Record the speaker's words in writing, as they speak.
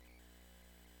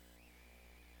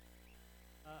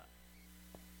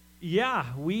Yeah,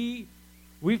 we've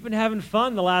been having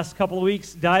fun the last couple of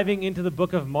weeks diving into the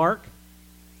book of Mark,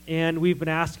 and we've been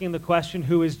asking the question,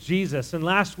 who is Jesus? And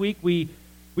last week we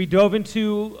dove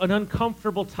into an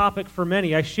uncomfortable topic for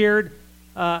many. I shared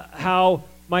how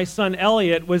my son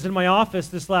Elliot was in my office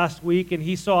this last week, and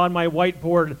he saw on my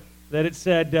whiteboard that it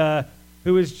said,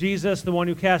 who is Jesus, the one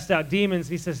who cast out demons?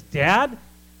 He says, Dad,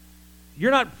 you're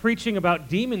not preaching about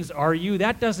demons, are you?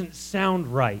 That doesn't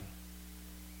sound right.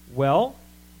 Well,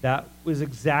 that was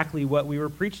exactly what we were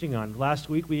preaching on. Last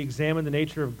week we examined the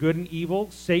nature of good and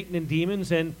evil, Satan and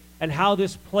demons, and how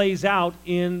this plays out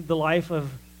in the life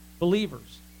of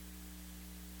believers.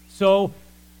 So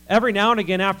every now and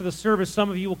again after the service, some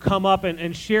of you will come up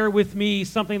and share with me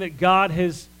something that God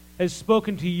has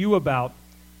spoken to you about.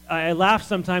 I laugh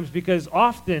sometimes because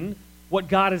often what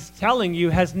God is telling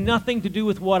you has nothing to do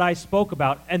with what I spoke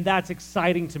about, and that's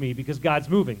exciting to me because God's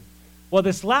moving. Well,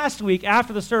 this last week,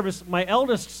 after the service, my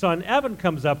eldest son, Evan,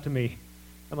 comes up to me.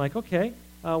 I'm like, okay,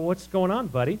 what's going on,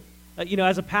 buddy?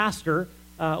 As a pastor,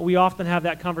 we often have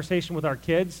that conversation with our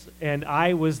kids, and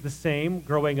I was the same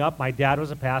growing up. My dad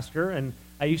was a pastor, and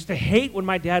I used to hate when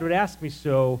my dad would ask me,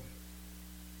 so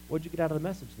what'd you get out of the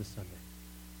message this Sunday?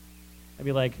 I'd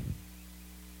be like,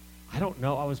 I don't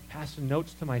know. I was passing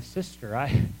notes to my sister.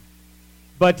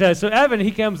 So Evan,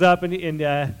 he comes up,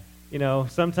 and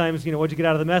sometimes, what'd you get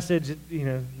out of the message?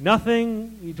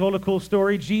 Nothing. You told a cool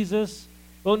story, Jesus.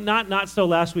 Well, not so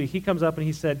last week. He comes up and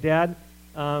he said, Dad,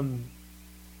 I'm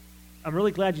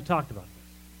really glad you talked about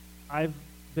this. I've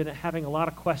been having a lot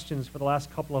of questions for the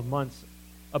last couple of months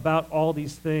about all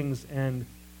these things, and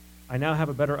I now have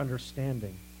a better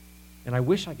understanding. And I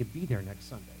wish I could be there next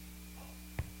Sunday.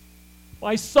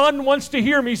 My son wants to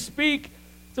hear me speak.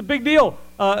 It's a big deal.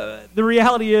 The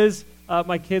reality is,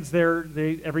 my kids,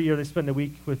 every year they spend a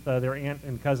week with their aunt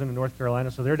and cousin in North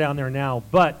Carolina, so they're down there now.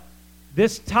 But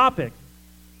this topic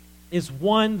is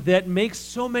one that makes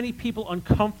so many people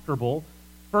uncomfortable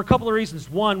for a couple of reasons.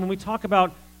 One, when we talk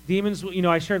about demons,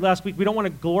 I shared last week, we don't want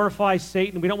to glorify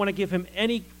Satan. We don't want to give him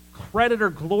any credit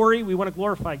or glory. We want to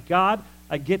glorify God.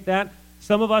 I get that.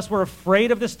 Some of us were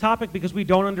afraid of this topic because we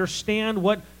don't understand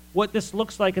what this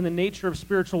looks like in the nature of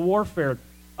spiritual warfare.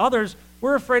 Others,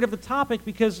 we're afraid of the topic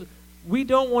because we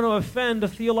don't want to offend a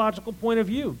theological point of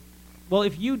view. Well,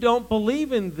 if you don't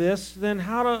believe in this, then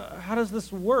how does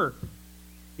this work?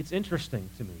 It's interesting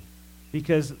to me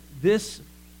because this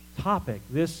topic,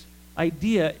 this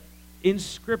idea in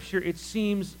Scripture, it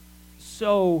seems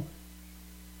so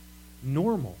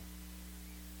normal.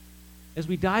 As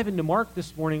we dive into Mark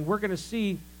this morning, we're going to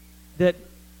see that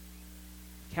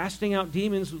casting out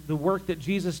demons, the work that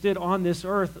Jesus did on this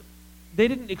earth, they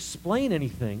didn't explain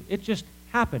anything. It just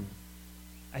happened.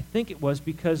 I think it was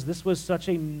because this was such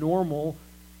a normal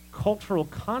cultural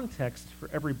context for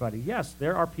everybody. Yes,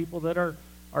 there are people that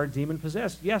are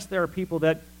demon-possessed. Yes, there are people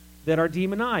that are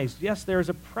demonized. Yes, there is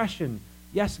oppression.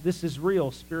 Yes, this is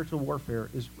real. Spiritual warfare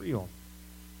is real.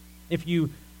 If you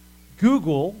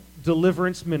Google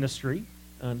deliverance ministry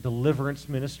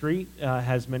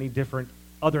has many different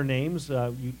other names.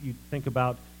 You think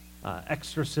about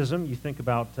exorcism. You think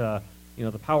about The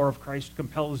Power of Christ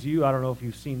Compels You. I don't know if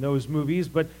you've seen those movies,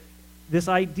 but this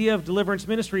idea of deliverance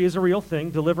ministry is a real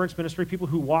thing. Deliverance ministry, people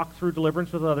who walk through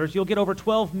deliverance with others. You'll get over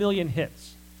 12 million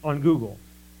hits on Google,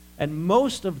 and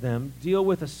most of them deal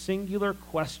with a singular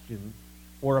question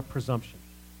or a presumption,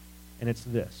 and it's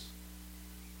this: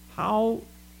 how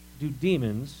do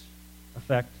demons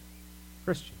affect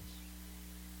Christians?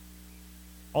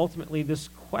 Ultimately, this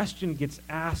question gets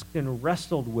asked and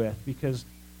wrestled with because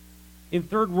in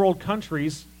third world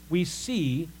countries, we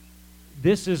see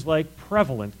this is like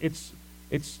prevalent. It's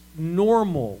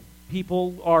normal.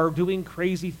 People are doing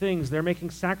crazy things. They're making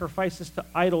sacrifices to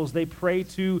idols. They pray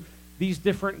to these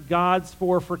different gods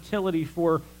for fertility,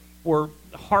 for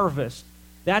harvest.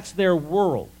 That's their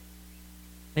world.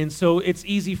 And so it's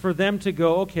easy for them to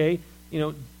go, okay,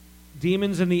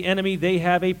 demons and the enemy, they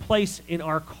have a place in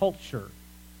our culture.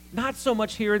 Not so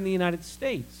much here in the United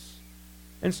States.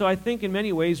 And so I think in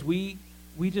many ways we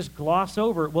just gloss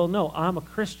over it. Well, no, I'm a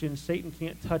Christian. Satan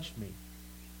can't touch me.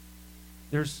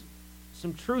 There's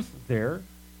some truth there.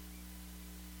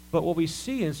 But what we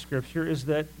see in Scripture is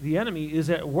that the enemy is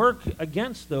at work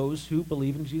against those who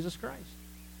believe in Jesus Christ.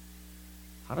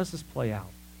 How does this play out?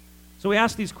 So we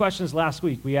asked these questions last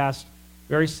week. We asked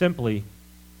very simply,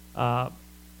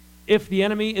 if the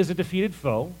enemy is a defeated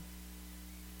foe,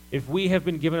 if we have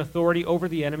been given authority over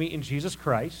the enemy in Jesus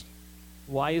Christ,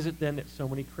 why is it then that so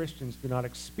many Christians do not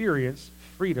experience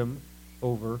freedom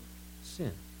over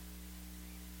sin?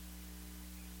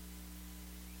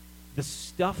 The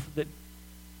stuff that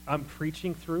I'm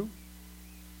preaching through,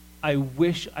 I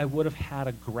wish I would have had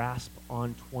a grasp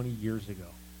on 20 years ago.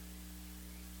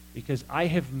 Because I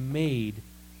have made,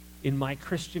 in my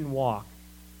Christian walk,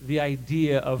 the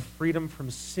idea of freedom from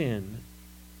sin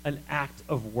an act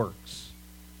of works.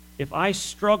 If I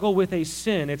struggle with a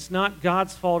sin, it's not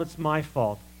God's fault, it's my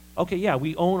fault. Okay, yeah,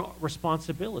 we own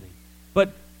responsibility.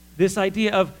 But this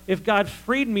idea of, if God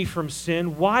freed me from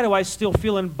sin, why do I still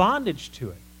feel in bondage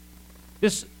to it?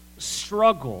 This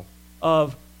struggle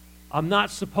of, I'm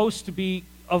not supposed to be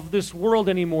of this world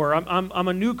anymore. I'm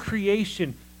a new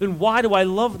creation. Then why do I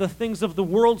love the things of the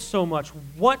world so much?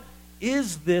 What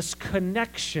is this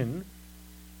connection?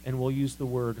 And we'll use the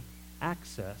word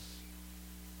access.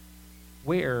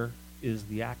 Where is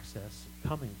the access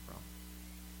coming from?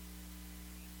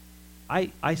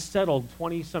 I settled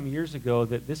 20-some years ago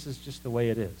that this is just the way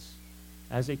it is.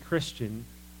 As a Christian,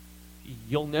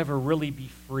 you'll never really be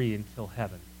free until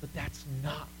heaven. But that's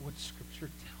not what Scripture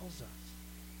tells us.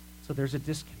 So there's a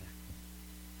disconnect.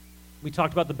 We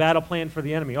talked about the battle plan for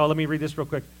the enemy. Oh, let me read this real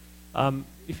quick.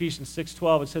 Ephesians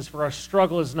 6:12, it says, "For our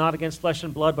struggle is not against flesh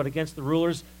and blood, but against the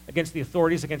rulers, against the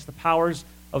authorities, against the powers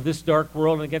of this dark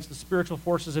world, and against the spiritual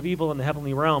forces of evil in the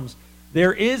heavenly realms."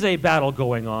 There is a battle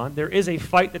going on. There is a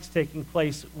fight that's taking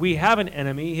place. We have an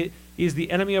enemy. He is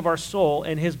the enemy of our soul,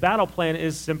 and his battle plan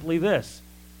is simply this.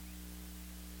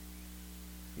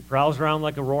 He prowls around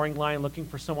like a roaring lion looking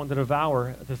for someone to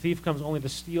devour. The thief comes only to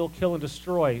steal, kill, and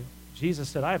destroy. Jesus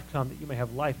said, "I have come that you may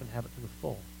have life and have it to the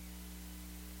full."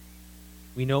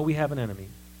 We know we have an enemy,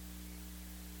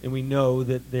 and we know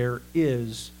that there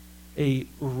is a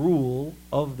rule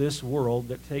of this world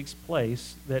that takes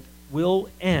place that will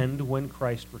end when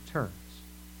Christ returns.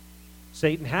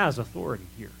 Satan has authority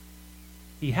here.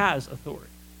 He has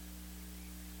authority.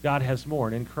 God has more,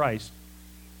 and in Christ,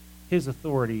 his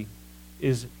authority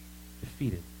is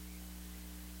defeated.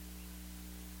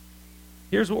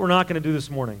 Here's what we're not going to do this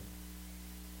morning.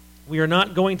 We are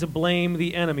not going to blame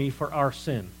the enemy for our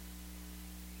sin.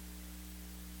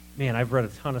 Man, I've read a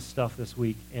ton of stuff this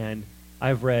week, and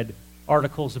I've read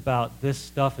articles about this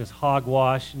stuff is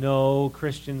hogwash. No,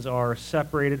 Christians are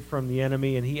separated from the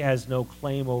enemy, and he has no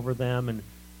claim over them.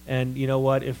 And you know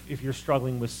what? If you're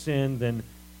struggling with sin, then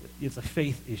it's a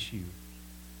faith issue.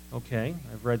 Okay,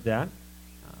 I've read that.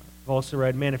 I've also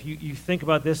read, man, if you think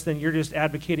about this, then you're just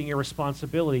advocating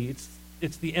irresponsibility.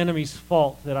 It's the enemy's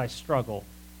fault that I struggle.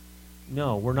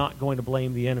 No, we're not going to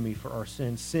blame the enemy for our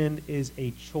sin. Sin is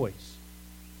a choice.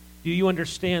 Do you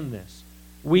understand this?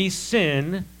 We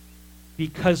sin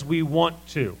because we want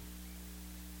to.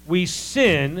 We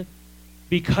sin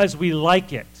because we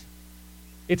like it.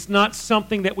 It's not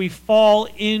something that we fall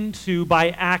into by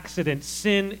accident.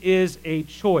 Sin is a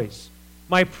choice.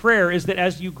 My prayer is that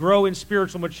as you grow in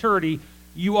spiritual maturity,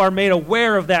 you are made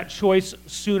aware of that choice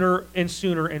sooner and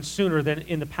sooner and sooner than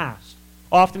in the past.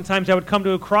 Oftentimes I would come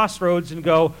to a crossroads and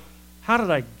go, how did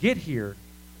I get here?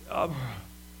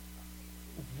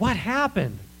 What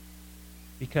happened?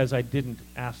 Because I didn't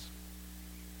ask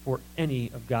for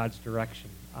any of God's direction.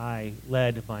 I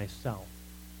led myself.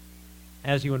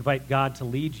 As you invite God to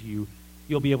lead you,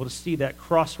 you'll be able to see that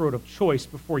crossroad of choice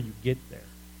before you get there.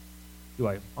 Do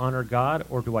I honor God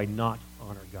or do I not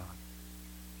honor God?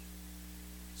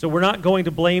 So we're not going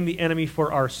to blame the enemy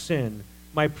for our sin.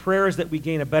 My prayer is that we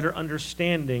gain a better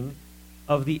understanding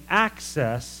of the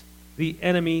access the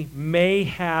enemy may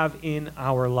have in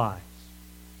our lives.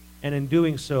 And in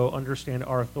doing so, understand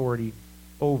our authority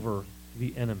over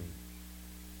the enemy.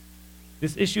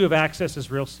 This issue of access is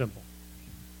real simple.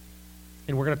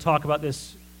 And we're going to talk about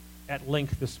this at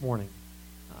length this morning.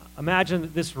 Imagine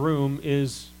that this room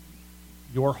is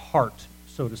your heart,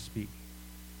 so to speak.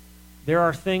 There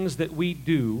are things that we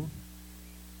do,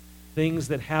 things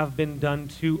that have been done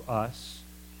to us,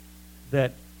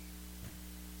 that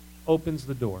opens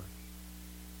the door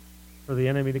for the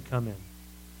enemy to come in.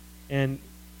 And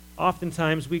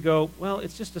oftentimes we go, well,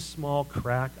 it's just a small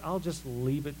crack. I'll just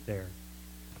leave it there.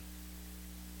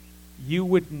 You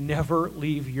would never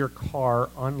leave your car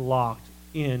unlocked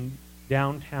in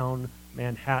downtown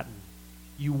Manhattan.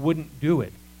 You wouldn't do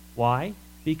it. Why?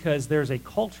 Because there's a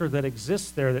culture that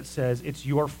exists there that says it's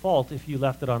your fault if you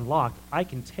left it unlocked. I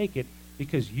can take it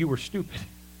because you were stupid.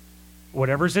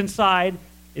 Whatever's inside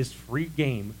is free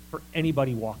game for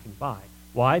anybody walking by.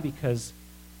 Why? Because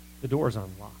the door's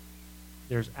unlocked.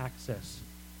 There's access.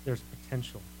 There's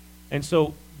potential. And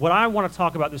so what I want to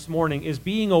talk about this morning is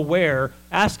being aware,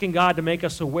 asking God to make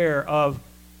us aware of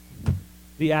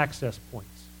the access points.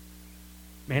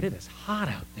 Man, it is hot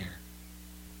out there.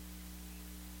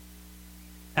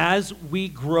 As we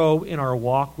grow in our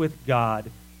walk with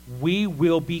God, we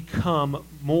will become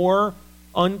more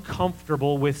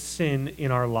uncomfortable with sin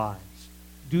in our lives.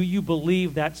 Do you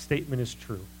believe that statement is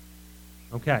true?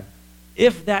 Okay.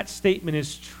 If that statement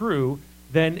is true,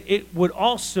 then it would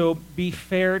also be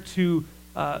fair to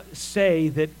say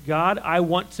that, God, I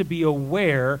want to be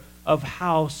aware of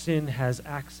how sin has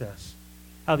access,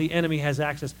 how the enemy has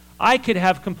access. I could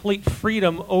have complete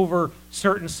freedom over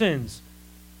certain sins,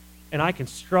 and I can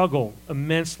struggle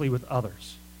immensely with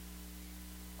others.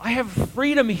 I have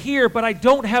freedom here, but I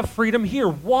don't have freedom here.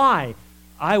 Why?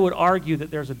 I would argue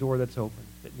that there's a door that's open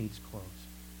that needs closed.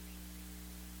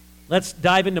 Let's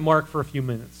dive into Mark for a few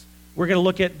minutes. We're going to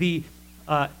look at the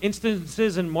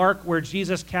instances in Mark where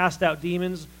Jesus cast out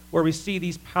demons, where we see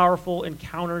these powerful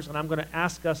encounters, and I'm going to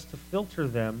ask us to filter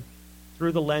them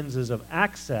through the lenses of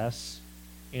access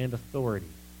and authority.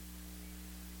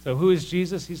 So who is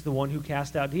Jesus? He's the one who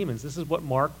cast out demons. This is what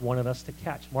Mark wanted us to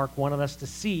catch. Mark wanted us to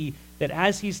see that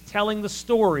as he's telling the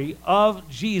story of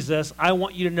Jesus, I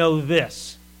want you to know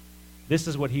this. This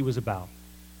is what he was about.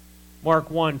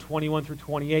 Mark 1, 21 through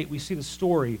 28, we see the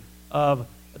story of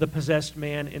the possessed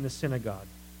man in the synagogue.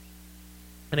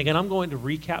 And again, I'm going to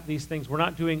recap these things. We're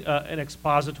not doing an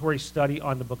expository study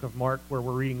on the book of Mark where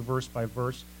we're reading verse by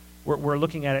verse. We're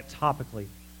looking at it topically.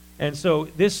 And so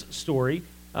this story,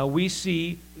 we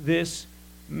see this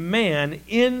man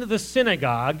in the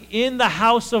synagogue, in the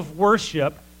house of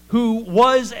worship, who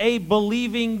was a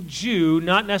believing Jew,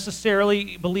 not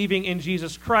necessarily believing in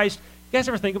Jesus Christ. You guys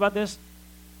ever think about this?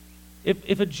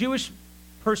 If a Jewish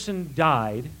person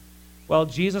died while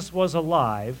Jesus was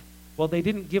alive, well, they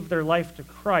didn't give their life to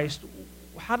Christ,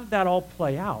 how did that all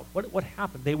play out? What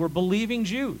happened? They were believing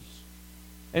Jews.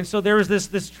 And so there was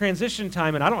this transition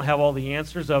time, and I don't have all the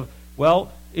answers of,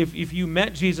 well, if you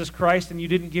met Jesus Christ and you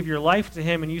didn't give your life to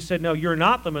him and you said, no, you're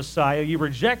not the Messiah, you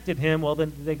rejected him, well, then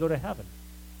did they go to heaven?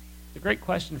 It's a great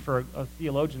question for a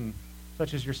theologian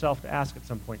such as yourself to ask at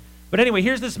some point. But anyway,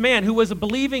 here's this man who was a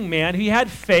believing man. He had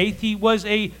faith. He was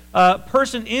a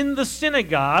person in the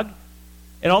synagogue,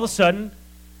 and all of a sudden,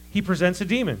 he presents a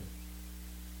demon.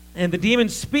 And the demon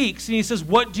speaks, and he says,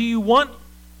 what do you want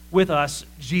with us,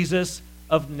 Jesus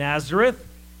of Nazareth?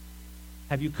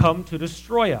 Have you come to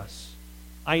destroy us?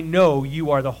 I know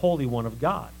you are the Holy One of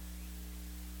God.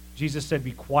 Jesus said,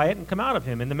 be quiet and come out of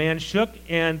him. And the man shook,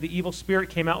 and the evil spirit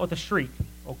came out with a shriek.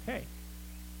 Okay.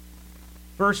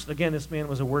 First, again, this man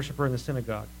was a worshiper in the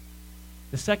synagogue.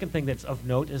 The second thing that's of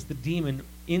note is the demon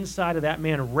inside of that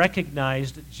man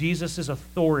recognized Jesus'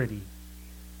 authority.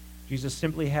 Jesus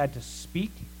simply had to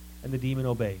speak, and the demon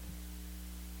obeyed.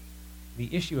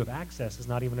 The issue of access is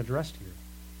not even addressed here.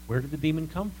 Where did the demon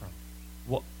come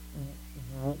from?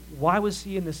 Why was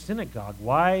he in the synagogue?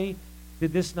 Why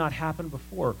did this not happen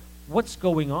before? What's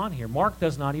going on here? Mark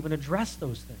does not even address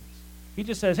those things. He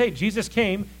just says, hey, Jesus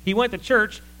came, he went to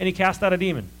church, and he cast out a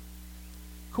demon.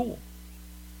 Cool.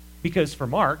 Because for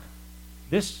Mark,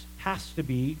 this has to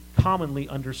be commonly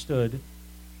understood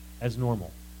as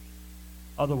normal.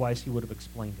 Otherwise, he would have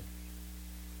explained it.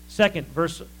 Second,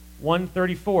 verse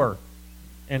 134.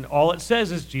 And all it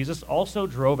says is Jesus also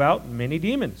drove out many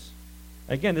demons.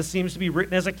 Again, this seems to be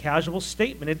written as a casual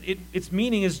statement. Its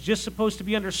meaning is just supposed to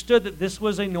be understood that this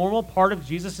was a normal part of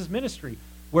Jesus' ministry.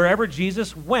 Wherever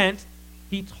Jesus went,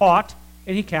 he taught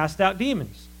and he cast out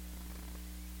demons.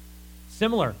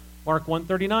 Similar, Mark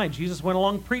 1:39, Jesus went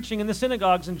along preaching in the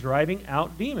synagogues and driving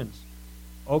out demons.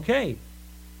 Okay,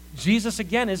 Jesus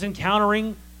again is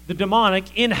encountering the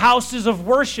demonic in houses of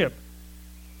worship.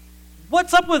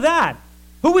 What's up with that?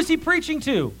 Who was he preaching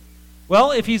to?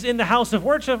 Well, if he's in the house of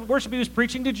worship, he was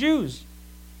preaching to Jews.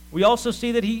 We also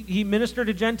see that he ministered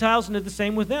to Gentiles and did the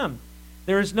same with them.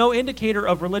 There is no indicator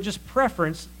of religious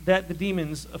preference that the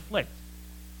demons afflict.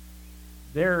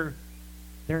 They're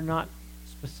not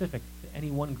specific to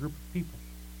any one group of people.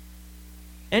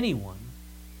 Anyone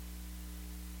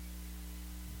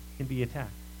can be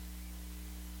attacked.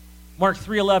 Mark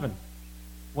 3:11.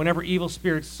 Whenever evil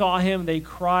spirits saw him, they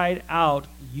cried out,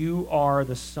 "You are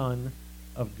the Son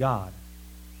of God."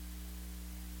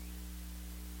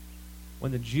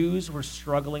 When the Jews were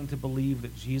struggling to believe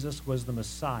that Jesus was the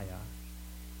Messiah,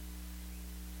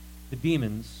 the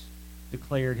demons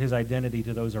declared his identity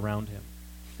to those around him.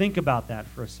 Think about that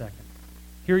for a second.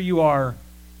 Here you are,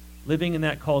 living in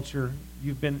that culture.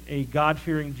 You've been a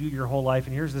God-fearing Jew your whole life,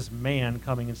 and here's this man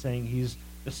coming and saying he's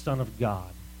the Son of God.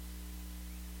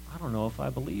 I don't know if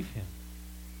I believe him.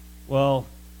 Well,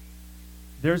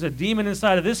 there's a demon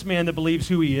inside of this man that believes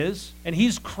who he is, and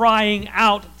he's crying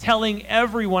out, telling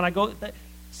everyone.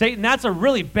 Satan, that's a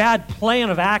really bad plan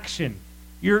of action.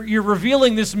 You're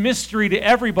revealing this mystery to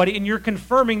everybody, and you're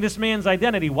confirming this man's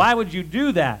identity. Why would you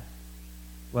do that?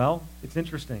 Well, it's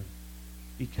interesting,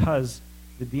 because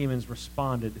the demons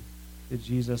responded to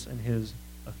Jesus and his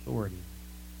authority.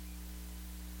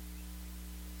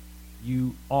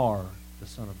 You are the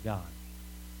Son of God.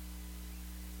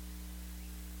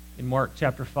 In Mark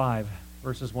chapter 5,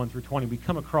 verses 1 through 20, we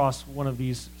come across one of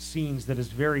these scenes that is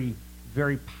very,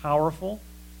 very powerful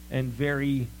and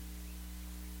very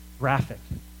graphic.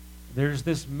 There's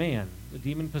this man, the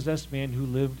demon-possessed man who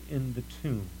lived in the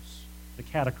tombs, the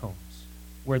catacombs,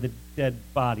 where the dead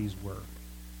bodies were.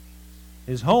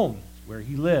 His home, where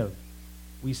he lived.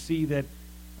 We see that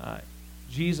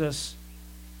Jesus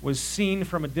was seen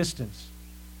from a distance.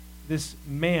 This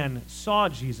man saw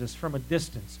Jesus from a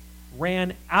distance,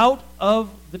 ran out of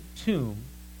the tomb,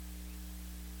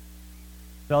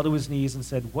 fell to his knees and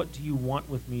said, "What do you want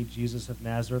with me, Jesus of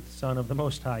Nazareth, Son of the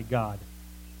Most High God?"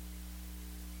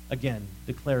 Again,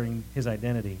 declaring his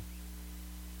identity.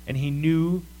 And he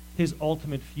knew his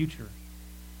ultimate future.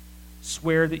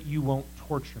 Swear that you won't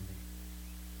torture me.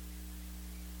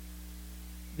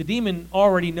 The demon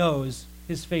already knows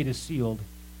his fate is sealed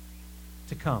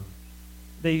to come.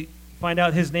 They find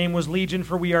out his name was Legion,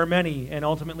 for we are many, and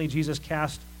ultimately Jesus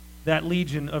cast that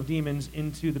legion of demons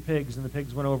into the pigs, and the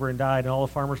pigs went over and died, and all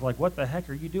the farmers were like, "What the heck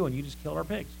are you doing? You just killed our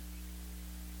pigs."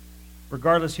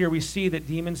 Regardless, here we see that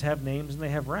demons have names and they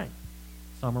have rank.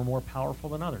 Some are more powerful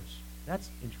than others. That's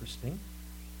interesting.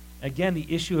 Again,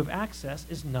 the issue of access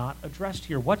is not addressed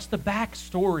here. What's the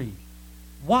backstory?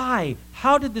 Why?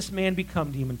 How did this man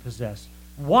become demon-possessed?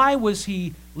 Why was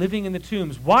he living in the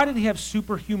tombs? Why did he have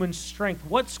superhuman strength?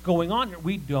 What's going on here?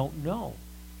 We don't know.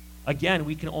 Again,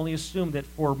 we can only assume that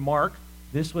for Mark,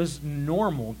 this was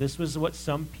normal. This was what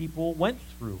some people went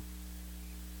through.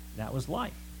 That was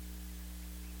life.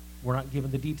 We're not given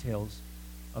the details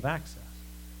of access.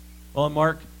 Well, in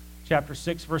Mark chapter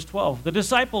 6, verse 12, the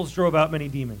disciples drove out many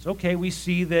demons. Okay, we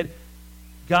see that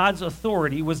God's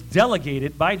authority was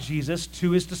delegated by Jesus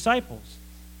to his disciples.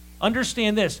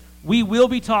 Understand this. We will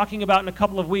be talking about in a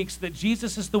couple of weeks that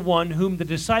Jesus is the one whom the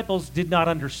disciples did not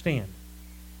understand.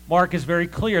 Mark is very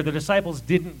clear. The disciples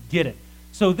didn't get it.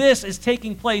 So this is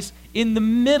taking place in the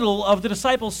middle of the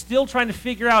disciples still trying to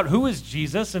figure out who is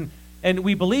Jesus, and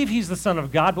we believe he's the Son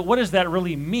of God, but what does that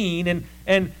really mean?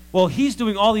 And well, he's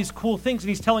doing all these cool things, and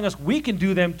he's telling us we can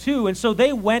do them too. And so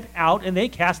they went out and they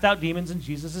cast out demons in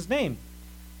Jesus' name.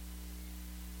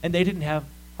 And they didn't have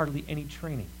hardly any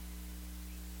training.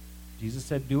 Jesus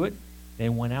said, do it. They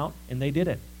went out and they did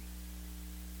it.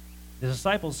 The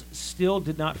disciples still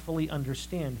did not fully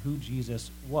understand who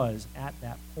Jesus was at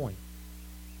that point.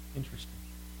 Interesting.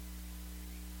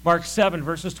 Mark 7,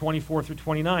 verses 24 through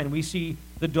 29, we see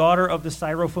the daughter of the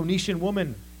Syrophoenician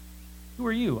woman. Who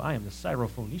are you? I am the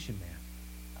Syrophoenician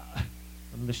man.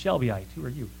 I'm the Shelbyite. Who are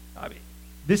you?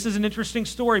 This is an interesting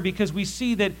story because we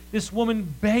see that this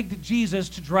woman begged Jesus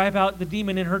to drive out the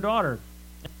demon in her daughter.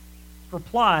 His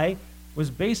reply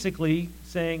was basically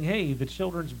saying, hey, the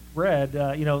children's bread,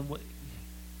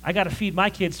 I got to feed my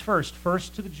kids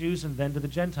first to the Jews and then to the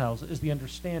Gentiles is the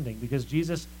understanding, because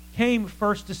Jesus came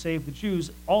first to save the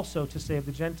Jews, also to save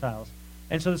the Gentiles.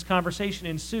 And so this conversation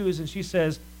ensues, and she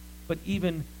says, but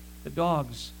even the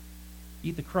dogs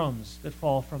eat the crumbs that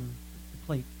fall from the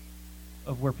plate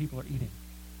of where people are eating.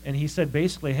 And he said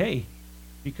basically, hey,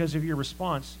 because of your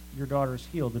response, your daughter is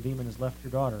healed. The demon has left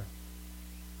your daughter.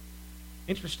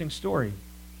 Interesting story.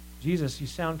 Jesus, you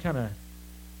sound kind of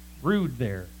rude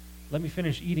there. Let me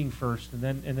finish eating first, and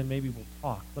then maybe we'll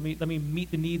talk. Let me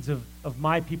meet the needs of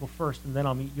my people first, and then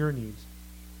I'll meet your needs.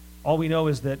 All we know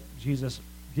is that Jesus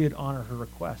did honor her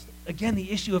request. Again,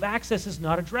 the issue of access is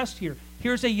not addressed here.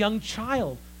 Here's a young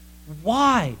child.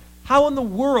 Why? How in the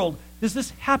world does this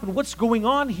happen? What's going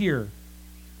on here?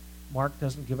 Mark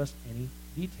doesn't give us any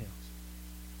details.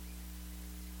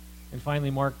 And finally,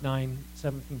 Mark 9,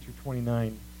 17 through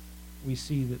 29, we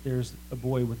see that there's a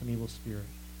boy with an evil spirit.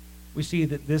 We see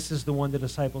that this is the one the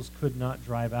disciples could not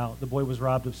drive out. The boy was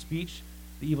robbed of speech.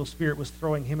 The evil spirit was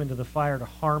throwing him into the fire to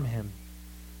harm him.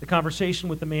 The conversation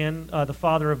with the man, the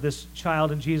father of this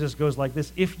child, and Jesus goes like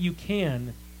this: if you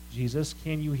can, Jesus,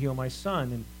 can you heal my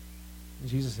son? And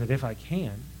Jesus said, if I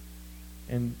can.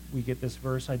 And we get this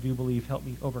verse, I do believe, help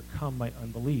me overcome my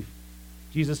unbelief.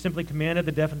 Jesus simply commanded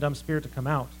the deaf and dumb spirit to come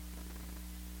out.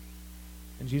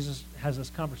 And Jesus has this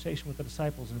conversation with the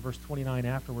disciples in verse 29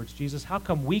 afterwards. Jesus, how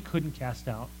come we couldn't cast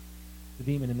out the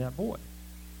demon in that boy?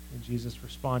 And Jesus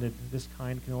responded, this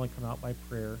kind can only come out by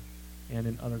prayer, and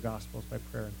in other gospels by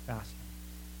prayer and fasting.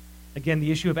 Again,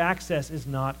 the issue of access is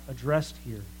not addressed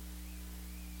here.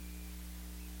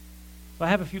 So I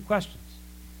have a few questions.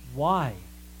 Why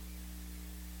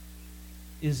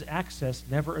is access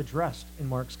never addressed in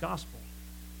Mark's gospel?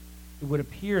 It would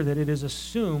appear that it is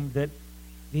assumed that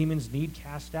Demons need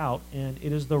cast out, and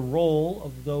it is the role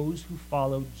of those who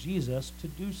follow Jesus to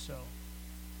do so.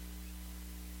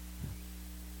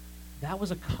 That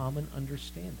was a common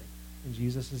understanding in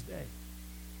Jesus' day.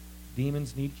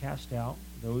 Demons need cast out.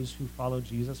 Those who follow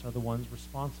Jesus are the ones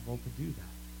responsible to do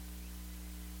that.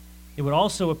 It would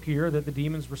also appear that the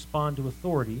demons respond to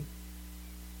authority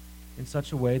in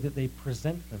such a way that they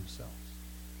present themselves.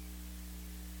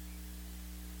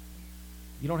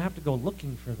 You don't have to go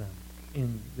looking for them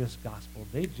in this gospel.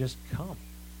 They just come.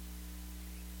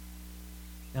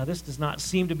 Now, this does not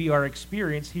seem to be our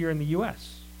experience here in the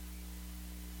U.S.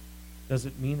 Does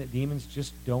it mean that demons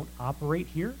just don't operate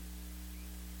here?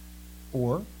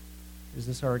 Or is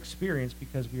this our experience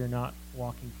because we are not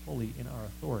walking fully in our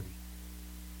authority?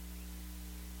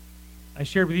 I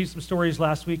shared with you some stories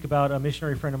last week about a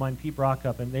missionary friend of mine, Pete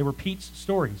Brockup, and they were Pete's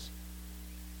stories.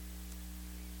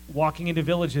 Walking into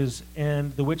villages,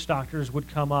 and the witch doctors would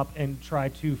come up and try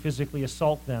to physically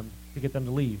assault them to get them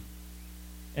to leave.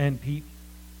 And Pete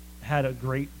had a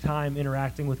great time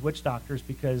interacting with witch doctors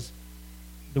because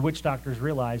the witch doctors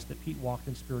realized that Pete walked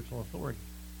in spiritual authority.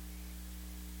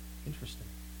 Interesting.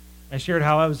 I shared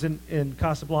how I was in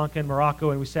Casablanca in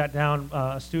Morocco, and we sat down,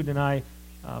 a student and I,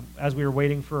 as we were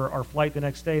waiting for our flight the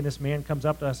next day, and this man comes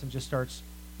up to us and just starts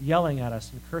yelling at us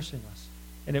and cursing us.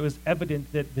 And it was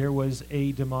evident that there was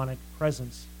a demonic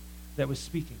presence that was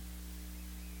speaking.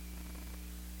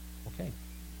 Okay,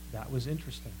 that was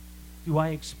interesting. Do I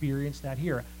experience that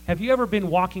here? Have you ever been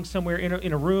walking somewhere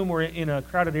in a room or in a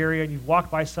crowded area, and you've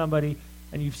walked by somebody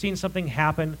and you've seen something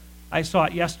happen? I saw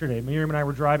it yesterday. Miriam and I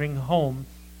were driving home,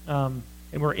 and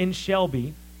we're in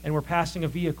Shelby, and we're passing a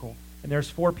vehicle. And there's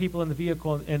 4 people in the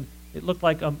vehicle, and it looked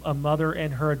like a mother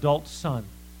and her adult son.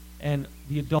 And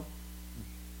the adult,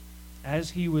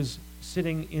 as he was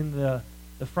sitting in the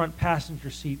front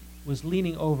passenger seat, was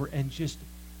leaning over and just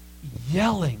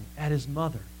yelling at his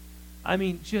mother. I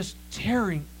mean, just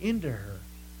tearing into her.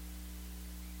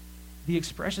 The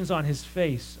expressions on his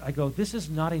face, I go, this is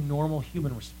not a normal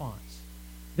human response.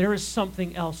 There is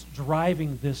something else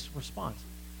driving this response.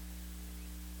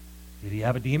 Did he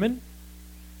have a demon?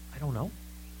 I don't know.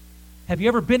 Have you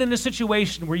ever been in a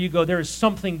situation where you go, there is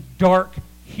something dark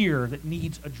here that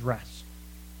needs addressed?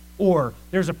 Or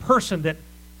there's a person that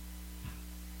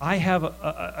I have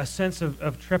a sense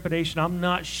of trepidation. I'm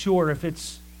not sure if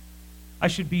I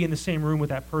should be in the same room with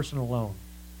that person alone.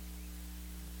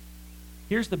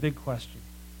 Here's the big question.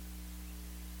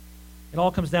 It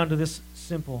all comes down to this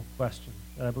simple question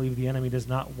that I believe the enemy does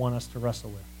not want us to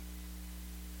wrestle with.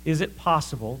 Is it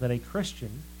possible that a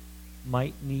Christian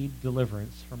might need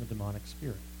deliverance from a demonic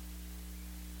spirit?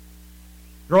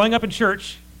 Growing up in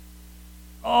church,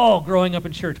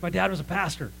 my dad was a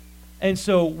pastor. And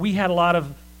so we had a lot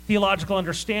of theological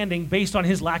understanding based on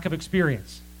his lack of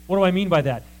experience. What do I mean by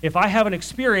that? If I have an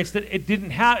experience that it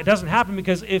doesn't happen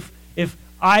because if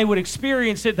I would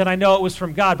experience it, then I know it was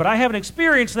from God. But I haven't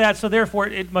experienced that, so therefore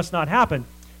it must not happen.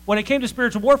 When it came to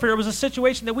spiritual warfare, it was a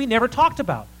situation that we never talked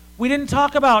about. We didn't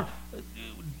talk about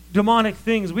demonic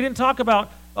things. We didn't talk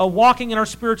about walking in our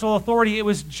spiritual authority. It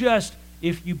was just,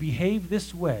 if you behave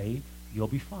this way, you'll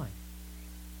be fine.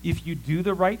 If you do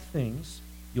the right things,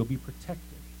 you'll be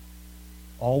protected.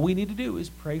 All we need to do is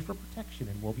pray for protection,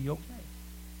 and we'll be okay.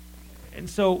 And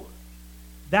so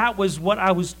that was what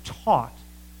I was taught.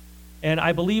 And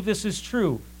I believe this is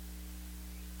true.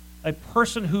 A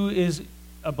person who is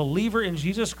a believer in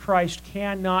Jesus Christ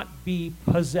cannot be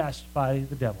possessed by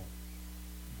the devil.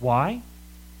 Why?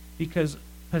 Because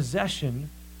possession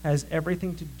has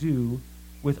everything to do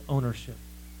with ownership.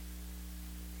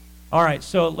 All right,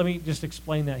 so let me just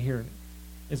explain that here.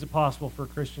 Is it possible for a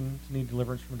Christian to need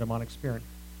deliverance from a demonic spirit?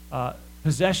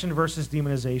 Possession versus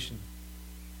demonization.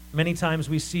 Many times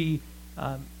we see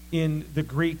in the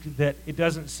Greek that it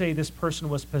doesn't say this person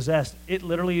was possessed. It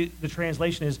literally, the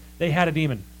translation is, they had a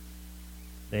demon.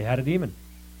 They had a demon.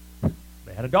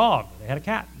 They had a dog. They had a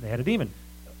cat. They had a demon.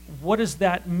 What does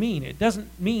that mean? It doesn't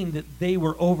mean that they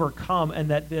were overcome and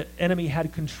that the enemy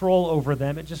had control over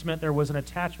them. It just meant there was an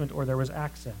attachment or there was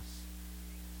access.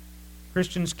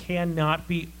 Christians cannot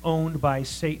be owned by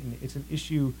Satan. It's an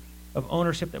issue of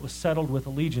ownership that was settled with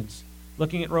allegiance.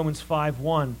 Looking at Romans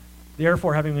 5:1,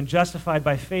 therefore, having been justified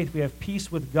by faith, we have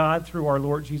peace with God through our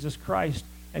Lord Jesus Christ.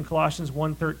 And Colossians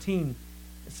 1:13,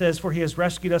 it says, for he has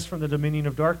rescued us from the dominion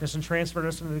of darkness and transferred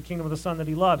us into the kingdom of the Son that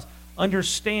he loves.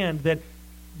 Understand that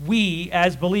we,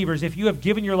 as believers, if you have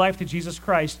given your life to Jesus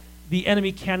Christ, the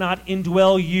enemy cannot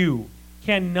indwell you,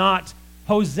 cannot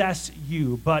possess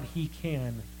you, but he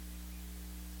can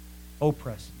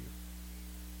oppress you.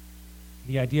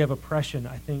 The idea of oppression,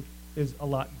 I think, is a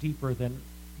lot deeper than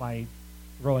my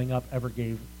growing up ever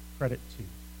gave credit to.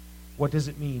 What does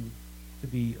it mean to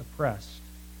be oppressed?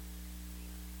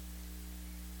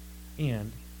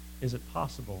 And is it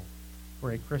possible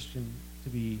for a Christian to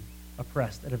be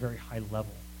oppressed at a very high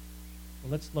level?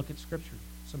 Well, let's look at Scripture,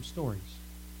 some stories.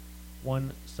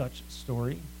 One such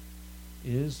story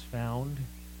is found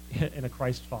in a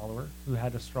Christ follower who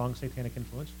had a strong satanic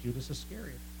influence, Judas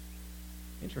Iscariot.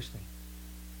 Interesting.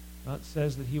 It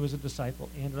says that he was a disciple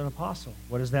and an apostle.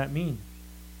 What does that mean?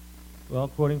 Well,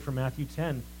 quoting from Matthew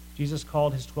 10, Jesus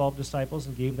called his 12 disciples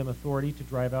and gave them authority to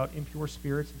drive out impure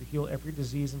spirits and to heal every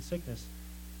disease and sickness.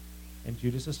 And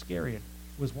Judas Iscariot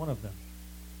was one of them.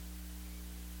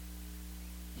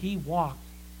 He walked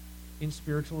in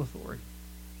spiritual authority.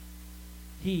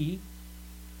 He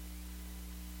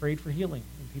prayed for healing,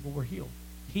 and people were healed.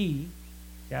 He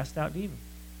cast out demons.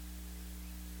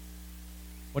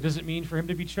 What does it mean for him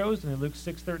to be chosen? In Luke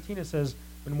 6:13 it says,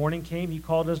 when morning came, he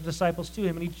called his disciples to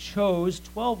him, and he chose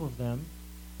 12 of them,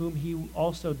 whom he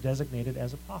also designated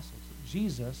as apostles.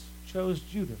 Jesus chose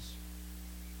Judas.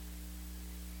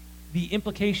 The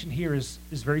implication here is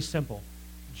very simple.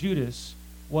 Judas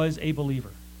was a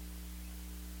believer.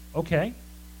 Okay.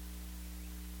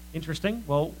 Interesting.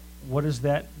 Well, what does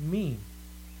that mean?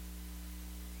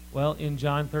 Well, in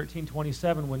John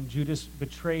 13:27, when Judas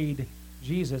betrayed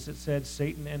Jesus, it said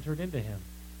Satan entered into him.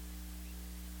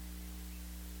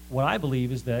 What I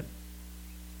believe is that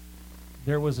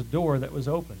there was a door that was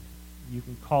opened. You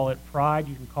can call it pride,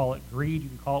 you can call it greed, you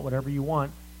can call it whatever you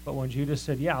want, but when Judas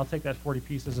said, yeah, I'll take that 40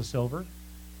 pieces of silver,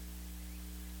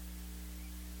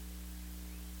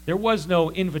 there was no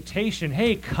invitation,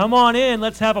 hey, come on in,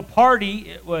 let's have a party.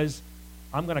 It was,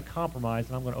 I'm going to compromise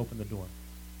and I'm going to open the door.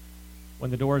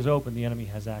 When the door is open, the enemy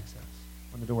has access.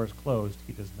 When the door is closed,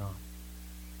 he does not.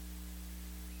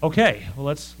 Okay, well,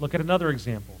 let's look at another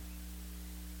example.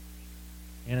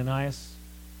 Ananias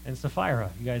and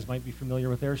Sapphira. You guys might be familiar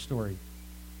with their story.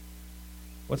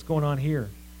 What's going on here?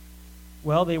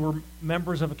 Well, they were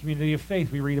members of a community of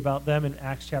faith. We read about them in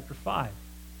Acts chapter 5.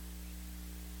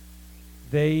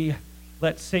 They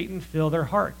let Satan fill their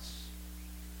hearts.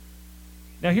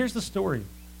 Now, here's the story.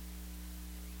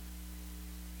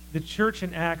 The church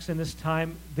in Acts in this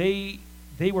time, they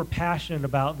were passionate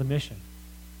about the mission.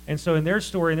 And so in their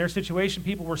story, in their situation,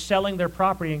 people were selling their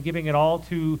property and giving it all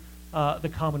to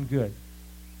the common good.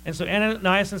 And so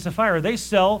Ananias and Sapphira, they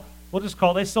sold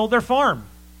their farm.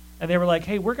 And they were like,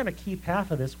 hey, we're going to keep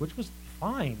half of this, which was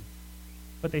fine.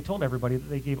 But they told everybody that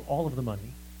they gave all of the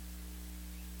money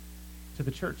to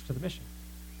the church, to the mission.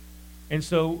 And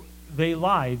so they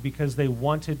lied because they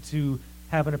wanted to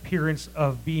have an appearance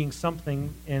of being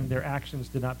something, and their actions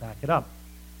did not back it up.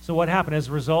 So what happened? As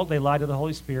a result, they lied to the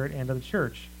Holy Spirit and to the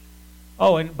church.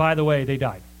 Oh, and by the way, they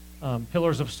died.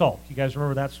 Pillars of salt. You guys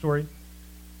remember that story?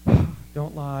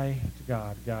 Don't lie to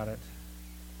God. Got it.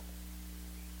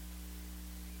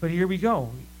 But here we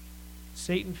go.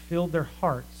 Satan filled their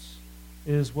hearts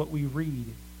is what we read.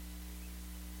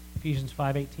 Ephesians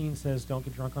 5:18 says, don't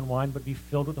get drunk on wine, but be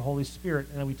filled with the Holy Spirit.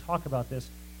 And then we talk about this.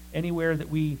 Anywhere that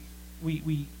we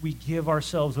give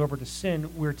ourselves over to sin,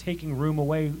 we're taking room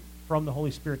away from the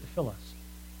Holy Spirit to fill us.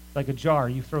 Like a jar,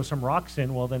 you throw some rocks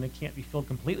in, well, then it can't be filled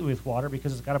completely with water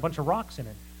because it's got a bunch of rocks in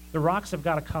it. The rocks have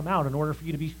got to come out in order for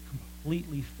you to be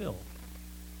completely filled.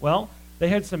 Well, they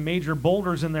had some major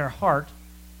boulders in their heart,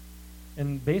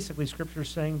 and basically Scripture is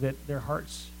saying that their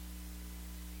hearts,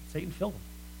 Satan filled them.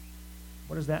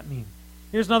 What does that mean?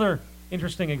 Here's another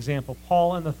interesting example,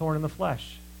 Paul and the thorn in the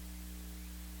flesh.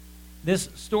 This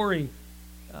story,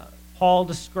 Paul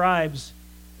describes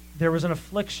there was an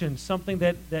affliction, something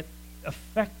that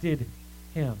affected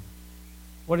him.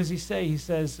 What does he say? He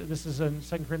says, this is in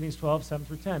 2 Corinthians 12, 7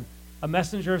 through 10. A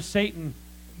messenger of Satan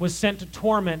was sent to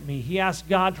torment me. He asked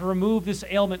God to remove this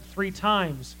ailment 3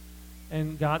 times.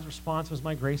 And God's response was,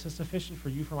 my grace is sufficient for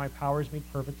you, for my power is made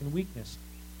perfect in weakness.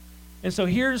 And so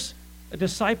here's a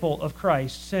disciple of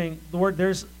Christ saying, Lord,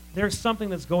 there's something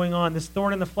that's going on. This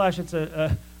thorn in the flesh, it's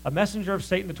a messenger of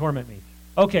Satan to torment me.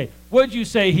 Okay, would you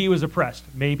say he was oppressed?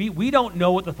 Maybe. We don't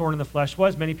know what the thorn in the flesh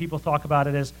was. Many people talk about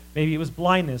it as maybe it was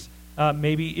blindness.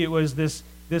 Maybe it was this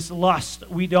lust.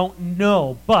 We don't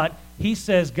know. But he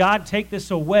says, God, take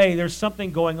this away. There's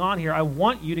something going on here. I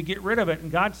want you to get rid of it.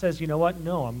 And God says, you know what?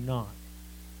 No, I'm not.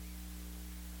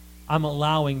 I'm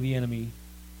allowing the enemy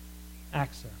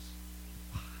access.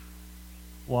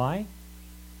 Why?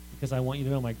 Because I want you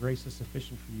to know my grace is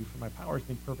sufficient for you, for my power has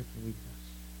been perfect in weakness.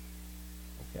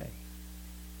 Okay.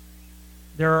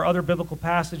 There are other biblical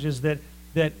passages that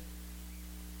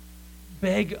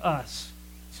beg us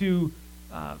to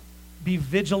be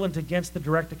vigilant against the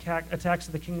direct attacks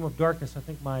of the kingdom of darkness. I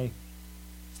think my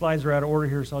slides are out of order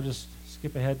here, so I'll just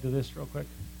skip ahead to this real quick.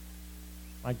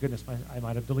 My goodness, I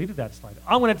might have deleted that slide.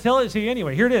 I'm going to tell it to you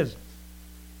anyway. Here it is.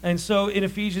 And so in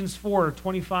Ephesians 4,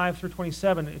 25 through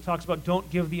 27, it talks about don't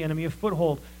give the enemy a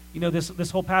foothold. You know, this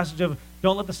whole passage of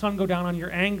don't let the sun go down on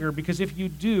your anger, because if you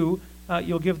do,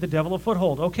 you'll give the devil a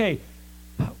foothold. Okay,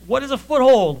 what is a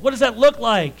foothold? What does that look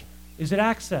like? Is it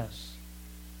access?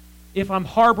 If I'm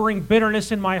harboring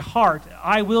bitterness in my heart,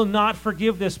 I will not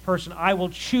forgive this person. I will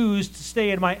choose to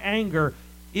stay in my anger.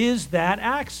 Is that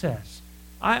access?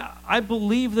 I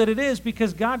believe that it is,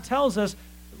 because God tells us,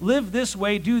 live this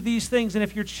way, do these things. And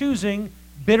if you're choosing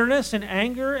bitterness and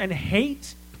anger and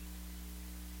hate,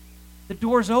 the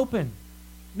door's open.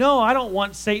 No, I don't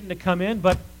want Satan to come in,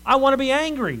 but I want to be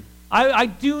angry. I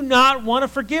do not want to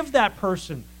forgive that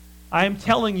person. I am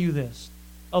telling you this.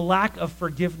 A lack of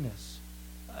forgiveness.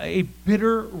 A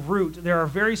bitter root. There are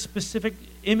very specific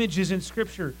images in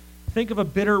Scripture. Think of a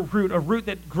bitter root, a root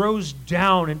that grows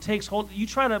down and takes hold. You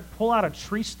try to pull out a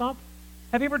tree stump.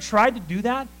 Have you ever tried to do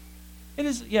that? It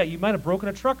is, yeah, you might have broken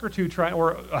a truck or two,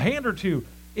 or a hand or two.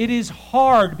 It is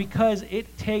hard because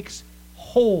it takes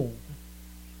hold.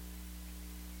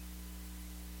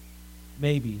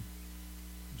 Maybe,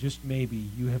 just maybe,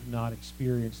 you have not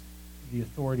experienced the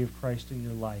authority of Christ in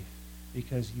your life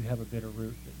because you have a bitter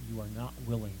root that you are not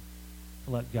willing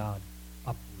to let God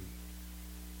uproot.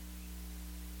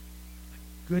 My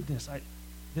goodness,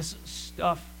 this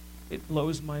stuff, it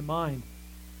blows my mind.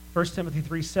 1 Timothy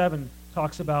 3:7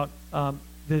 talks about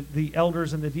the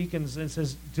elders and the deacons, and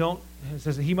says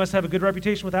that he must have a good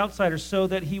reputation with outsiders so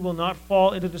that he will not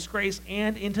fall into disgrace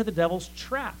and into the devil's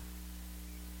trap.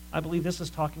 I believe this is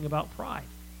talking about pride.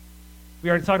 We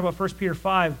already talked about 1 Peter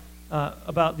 5,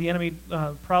 about the enemy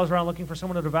prowls around looking for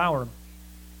someone to devour.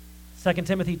 2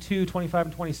 Timothy 2, 25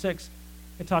 and 26,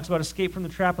 it talks about escape from the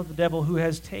trap of the devil who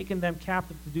has taken them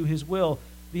captive to do his will.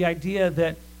 The idea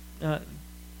that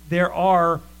there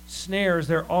are snares,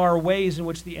 there are ways in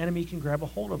which the enemy can grab a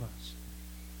hold of us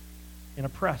and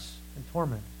oppress and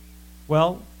torment.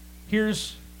 Well,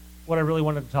 here's what I really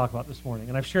wanted to talk about this morning,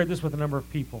 and I've shared this with a number of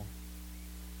people.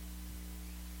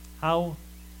 How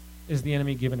is the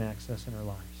enemy given access in our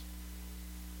lives?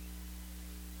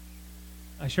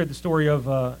 I shared the story of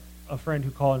a friend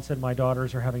who called and said, my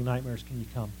daughters are having nightmares, can you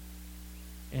come?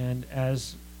 And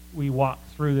as we walked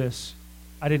through this,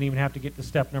 I didn't even have to get to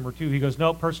step number 2. He goes,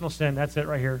 nope, personal sin, that's it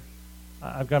right here.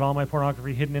 I've got all my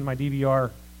pornography hidden in my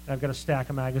DVR, and I've got a stack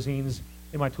of magazines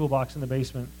in my toolbox in the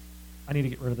basement. I need to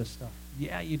get rid of this stuff.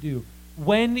 Yeah, you do.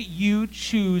 When you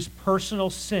choose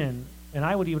personal sin, and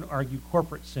I would even argue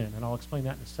corporate sin, and I'll explain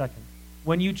that in a second.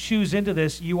 When you choose into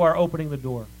this, you are opening the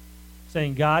door,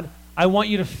 saying, God, I want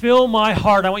you to fill my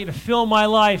heart, I want you to fill my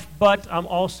life, but I'm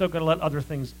also going to let other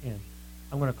things in.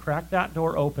 I'm going to crack that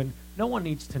door open. No one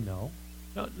needs to know.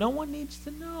 No one needs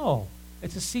to know.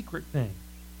 It's a secret thing.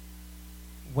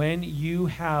 When you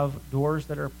have doors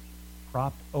that are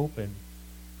propped open,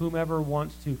 whomever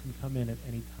wants to can come in at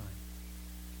any time.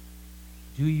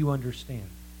 Do you understand?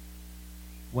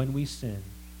 When we sin,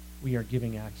 we are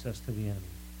giving access to the enemy.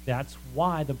 That's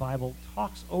why the Bible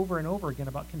talks over and over again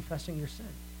about confessing your sin.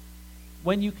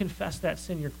 When you confess that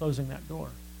sin, you're closing that door.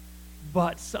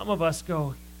 But some of us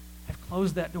go, I've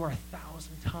closed that door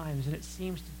 1,000 times, and it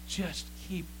seems to just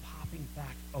keep popping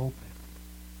back open.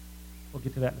 We'll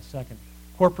get to that in a second.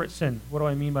 Corporate sin, what do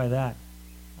I mean by that?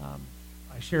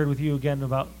 I shared with you again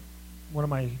about one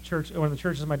of the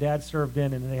churches my dad served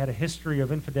in, and they had a history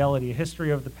of infidelity, a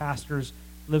history of the pastors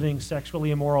living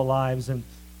sexually immoral lives, and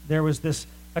there was this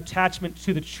attachment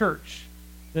to the church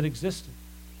that existed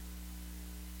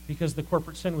because the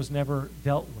corporate sin was never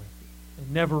dealt with,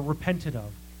 never repented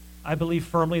of. I believe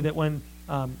firmly that when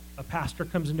a pastor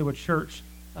comes into a church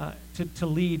to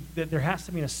lead, that there has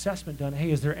to be an assessment done.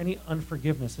 Hey, is there any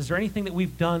unforgiveness? Is there anything that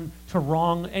we've done to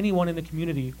wrong anyone in the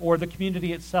community or the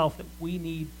community itself that we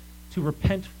need to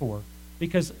repent for?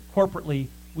 Because corporately,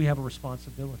 we have a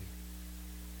responsibility.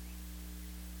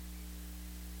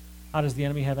 How does the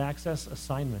enemy have access?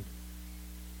 Assignment.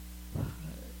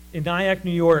 In Nyack,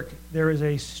 New York, there is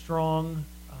a strong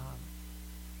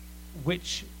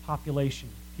witch population,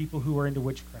 people who are into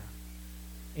witchcraft.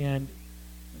 And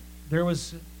there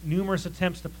was numerous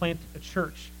attempts to plant a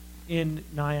church in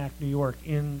Nyack, New York,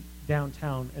 in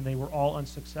downtown, and they were all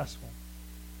unsuccessful.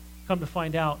 Come to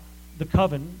find out, the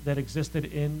coven that existed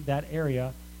in that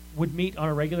area would meet on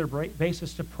a regular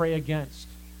basis to pray against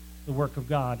the work of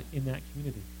God in that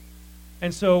community.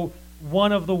 And so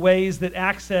one of the ways that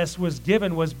access was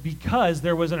given was because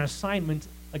there was an assignment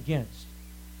against.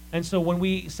 And so when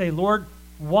we say, Lord,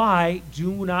 why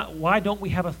don't we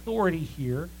have authority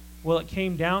here? Well, it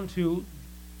came down to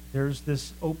There's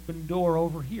this open door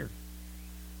over here.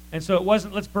 And so it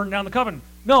wasn't, let's burn down the covenant.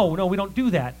 No, we don't do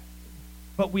that.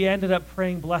 But we ended up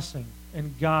praying blessing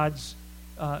and God's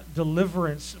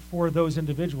deliverance for those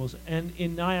individuals. And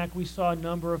in Nyack, we saw a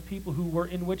number of people who were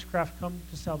in witchcraft come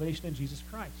to salvation in Jesus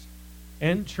Christ.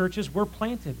 And churches were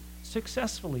planted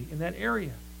successfully in that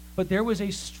area. But there was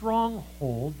a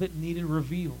stronghold that needed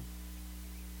revealed.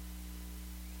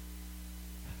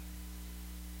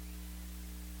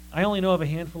 I only know of a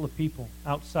handful of people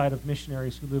outside of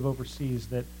missionaries who live overseas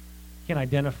that can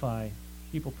identify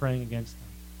people praying against them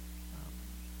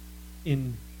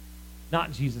in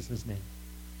not Jesus' name.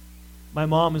 My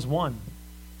mom is one,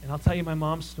 and I'll tell you my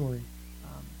mom's story.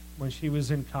 When she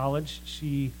was in college,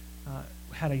 she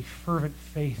had a fervent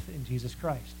faith in Jesus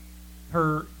Christ.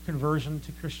 Her conversion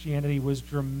to Christianity was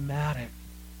dramatic,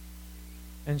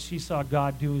 and she saw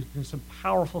God do some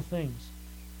powerful things.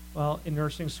 Well, in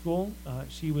nursing school,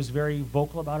 she was very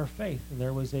vocal about her faith, and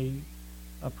there was a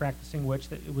practicing witch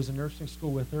that was in nursing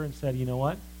school with her and said, you know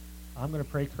what, I'm going to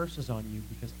pray curses on you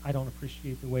because I don't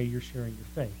appreciate the way you're sharing your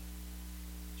faith.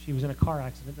 She was in a car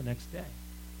accident the next day.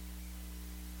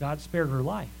 God spared her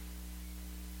life.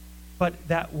 But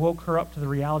that woke her up to the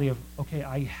reality of, okay,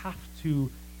 I have to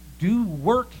do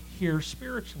work here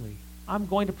spiritually. I'm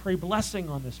going to pray blessing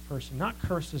on this person, not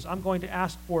curses. I'm going to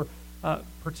ask for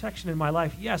protection in my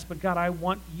life. Yes, but God, I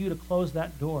want you to close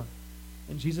that door.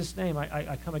 In Jesus' name,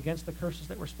 I come against the curses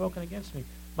that were spoken against me.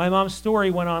 My mom's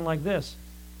story went on like this.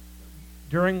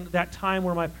 During that time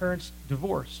where my parents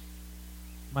divorced,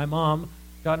 my mom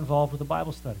got involved with a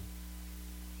Bible study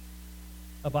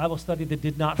that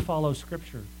did not follow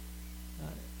Scripture.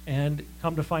 And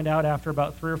come to find out, after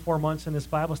about 3 or 4 months in this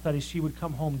Bible study, she would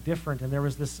come home different, and there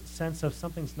was this sense of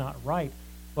something's not right.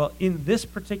 Well, in this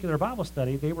particular Bible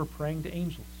study, they were praying to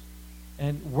angels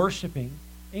and worshiping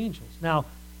angels. Now,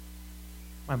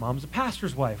 my mom's a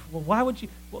pastor's wife. Well, why would you?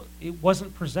 Well, it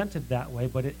wasn't presented that way,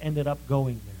 but it ended up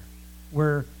going there,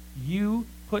 where you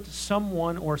put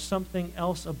someone or something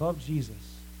else above Jesus.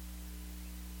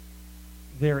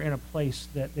 They're in a place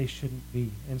that they shouldn't be.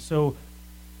 And so,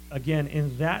 again,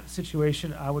 in that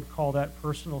situation, I would call that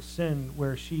personal sin,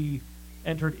 where she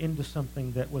entered into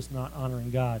something that was not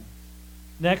honoring God.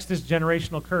 Next is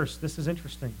generational curse. This is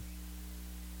interesting.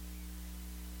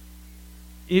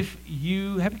 Have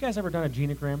you guys ever done a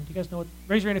genogram? Do you guys know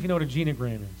raise your hand if you know what a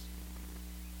genogram is.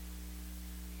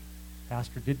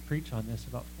 Pastor did preach on this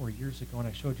about 4 years ago, and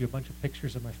I showed you a bunch of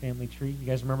pictures of my family tree. You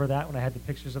guys remember that when I had the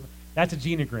pictures of that's a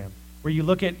genogram, where you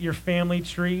look at your family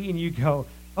tree and you go,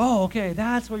 oh, okay,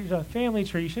 that's what you're a family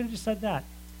tree. You should have just said that.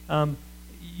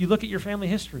 You look at your family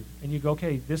history and you go,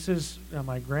 okay, this is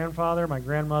my grandfather, my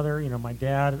grandmother, my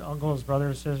dad, uncles,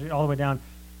 brothers, sisters, all the way down.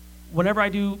 Whenever I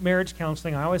do marriage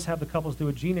counseling, I always have the couples do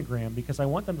a genogram because I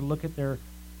want them to look at their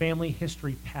family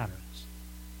history patterns.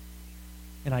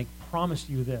 And I promise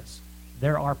you this,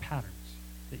 there are patterns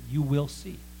that you will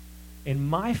see. In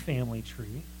my family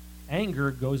tree,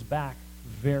 anger goes back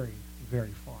very,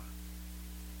 very far.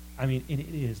 I mean, it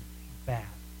is bad.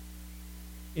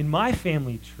 In my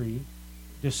family tree,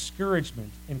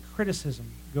 discouragement and criticism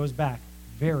goes back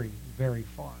very, very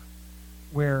far,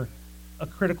 where a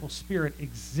critical spirit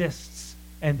exists,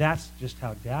 and that's just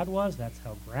how Dad was, that's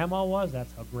how Grandma was,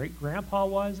 that's how great-grandpa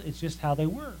was, it's just how they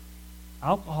were.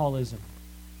 Alcoholism,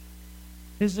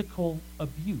 physical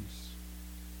abuse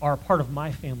are a part of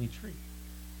my family tree.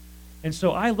 And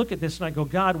so I look at this and I go,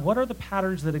 God, what are the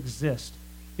patterns that exist?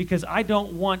 Because I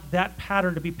don't want that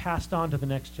pattern to be passed on to the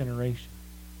next generation.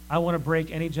 I want to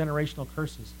break any generational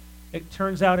curses. It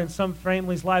turns out in some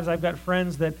families' lives, I've got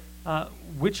friends that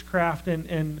witchcraft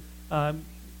and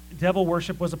devil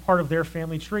worship was a part of their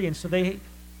family tree. And so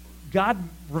God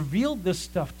revealed this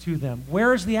stuff to them.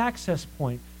 Where is the access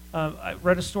point? I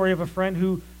read a story of a friend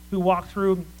who walked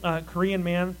through a Korean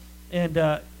man, and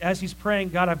as he's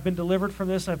praying, God, I've been delivered from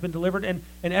this, I've been delivered, and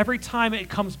every time it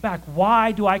comes back,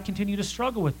 why do I continue to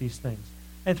struggle with these things?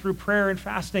 And through prayer and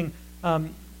fasting,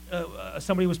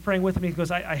 somebody was praying with me. He goes,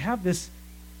 I have this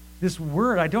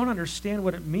word. I don't understand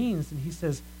what it means. And he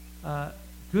says,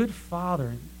 good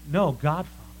father. No,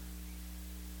 Godfather.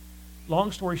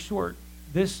 Long story short,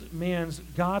 this man's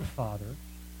godfather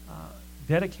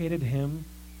dedicated him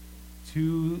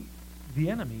to the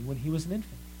enemy when he was an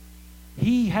infant.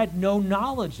 He had no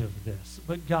knowledge of this,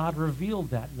 but God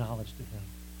revealed that knowledge to him.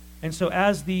 And so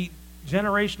as the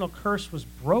generational curse was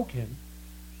broken,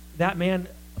 that man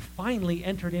finally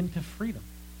entered into freedom.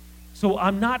 So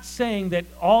I'm not saying that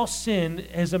all sin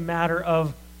is a matter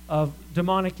of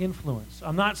demonic influence.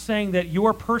 I'm not saying that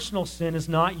your personal sin is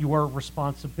not your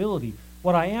responsibility.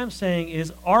 What I am saying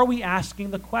is, are we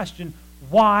asking the question,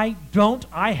 Why don't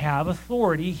I have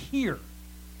authority here?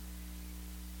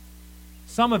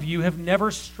 Some of you have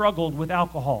never struggled with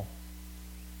alcohol.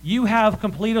 You have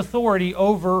complete authority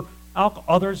over alcohol.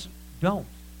 Others don't.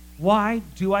 Why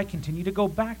do I continue to go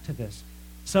back to this?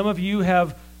 Some of you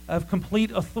have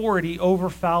complete authority over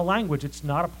foul language. It's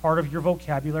not a part of your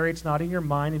vocabulary. It's not in your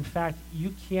mind. In fact,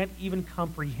 you can't even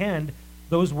comprehend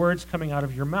those words coming out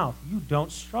of your mouth. You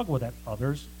don't struggle with that.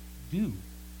 Others do.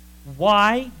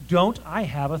 Why don't I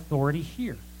have authority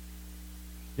here?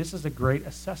 This is a great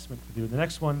assessment to do. The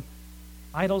next one,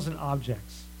 idols and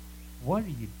objects. What are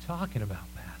you talking about,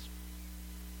 Pastor?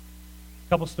 A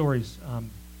couple stories.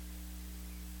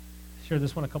 Shared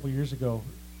this one a couple years ago.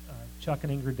 Chuck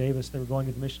and Ingrid Davis, they were going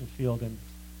to the mission field, and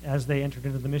as they entered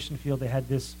into the mission field, they had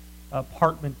this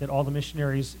apartment that all the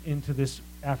missionaries into this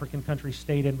African country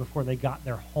stayed in before they got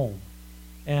their home.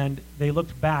 And they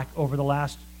looked back over the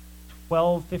last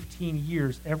 12, 15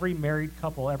 years, every married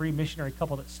couple, every missionary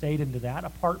couple that stayed into that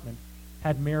apartment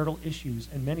had marital issues,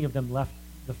 and many of them left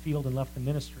the field and left the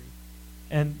ministry.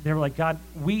 And they were like, God,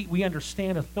 we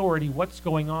understand authority. What's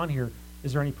going on here?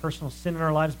 Is there any personal sin in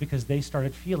our lives? Because they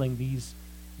started feeling these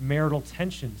marital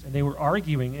tensions, and they were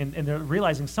arguing, and they're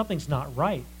realizing something's not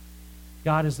right.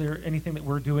 God, is there anything that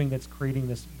we're doing that's creating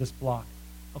this block?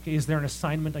 Okay, is there an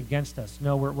assignment against us?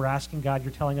 No, we're asking God.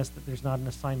 You're telling us that there's not an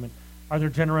assignment. Are there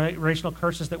generational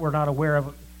curses that we're not aware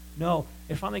of? No.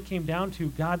 It finally came down to,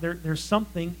 God, there's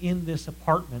something in this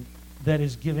apartment that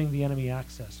is giving the enemy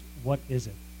access. What is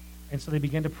it? And so they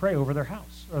began to pray over their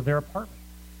house or their apartment.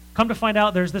 Come to find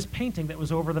out, there's this painting that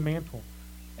was over the mantle.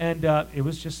 And it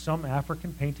was just some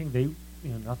African painting. They,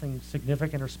 nothing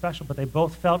significant or special, but they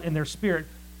both felt in their spirit,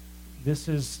 this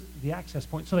is the access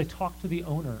point. So they talked to the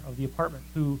owner of the apartment,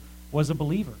 who was a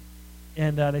believer.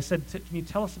 And they said, can you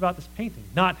tell us about this painting?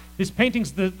 Not, this painting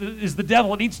is the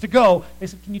devil, it needs to go. They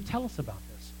said, can you tell us about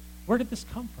this? Where did this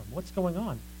come from? What's going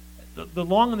on? The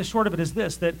long and the short of it is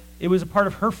this, that it was a part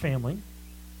of her family.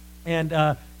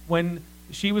 And when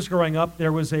she was growing up,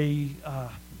 there was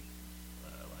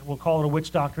we'll call it a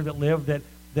witch doctor that lived,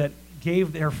 that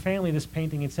gave their family this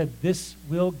painting and said, this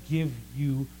will give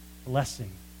you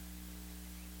blessing.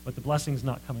 But the blessing's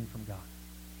not coming from God.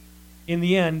 In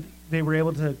the end, they were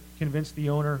able to convince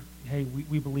the owner, hey,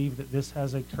 we believe that this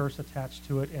has a curse attached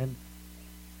to it, and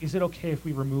is it okay if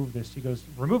we remove this? He goes,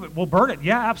 remove it. We'll burn it.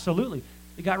 Yeah, absolutely.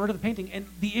 They got rid of the painting, and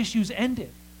the issues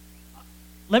ended.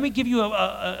 Let me give you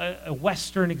a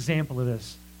Western example of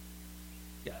this.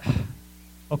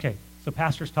 Okay, so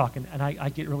pastor's talking, and I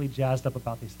get really jazzed up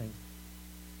about these things.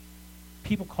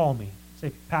 People call me,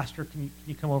 say, Pastor, can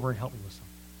you come over and help me with something?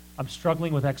 I'm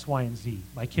struggling with X, Y, and Z.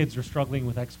 My kids are struggling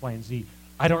with X, Y, and Z.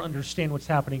 I don't understand what's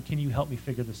happening. Can you help me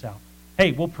figure this out?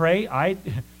 Hey, we'll pray. I'm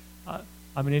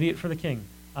an idiot for the king.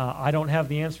 I don't have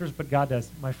the answers, but God does.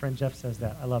 My friend Jeff says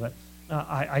that. I love it.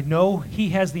 I know he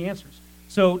has the answers.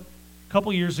 So a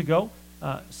couple years ago,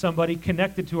 somebody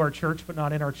connected to our church, but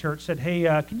not in our church, said, hey,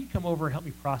 can you come over and help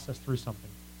me process through something?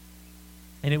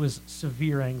 And it was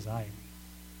severe anxiety.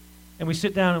 And we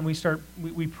sit down and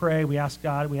we pray, we ask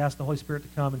God, we ask the Holy Spirit to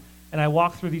come, and I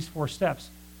walk through these 4 steps.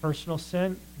 Personal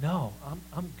sin? No,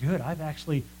 I'm good.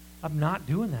 I'm not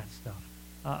doing that stuff.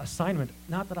 Assignment?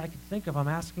 Not that I can think of. I'm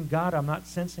asking God. I'm not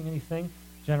sensing anything.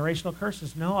 Generational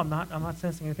curses? No, I'm not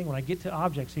sensing anything. When I get to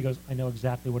objects, he goes, I know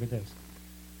exactly what it is.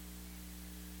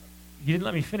 You didn't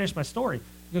let me finish my story.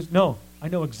 He goes, no, I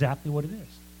know exactly what it is.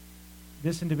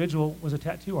 This individual was a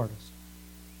tattoo artist.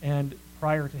 And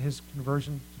prior to his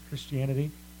conversion to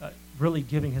Christianity, really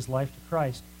giving his life to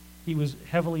Christ, he was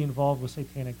heavily involved with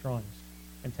satanic drawings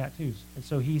and tattoos. And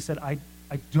so he said, I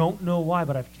don't know why,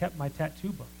 but I've kept my tattoo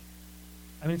book.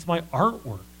 I mean, it's my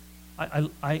artwork.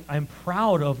 I'm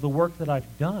proud of the work that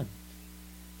I've done.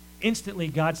 Instantly,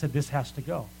 God said, this has to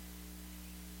go.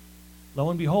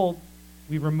 Lo and behold,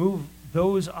 we removed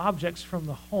those objects from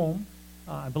the home.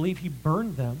 I believe he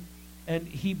burned them, and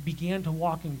he began to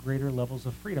walk in greater levels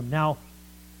of freedom. Now,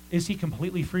 is he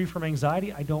completely free from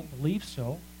anxiety? I don't believe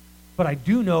so. But I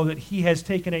do know that he has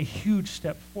taken a huge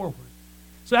step forward.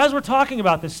 So as we're talking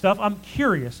about this stuff, I'm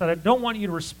curious, and I don't want you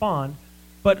to respond,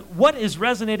 but what is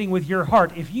resonating with your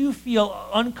heart? If you feel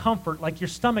uncomfort, like your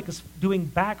stomach is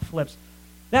doing backflips,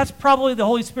 that's probably the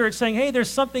Holy Spirit saying, hey, there's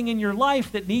something in your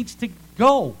life that needs to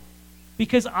go,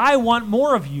 because I want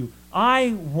more of you.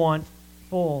 I want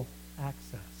full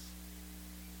access.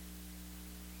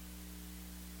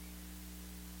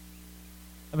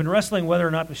 I've been wrestling whether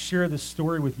or not to share this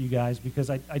story with you guys, because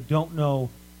I don't know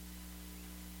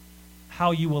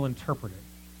how you will interpret it.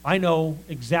 I know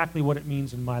exactly what it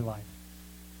means in my life.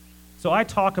 So I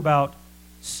talk about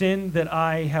sin that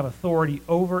I have authority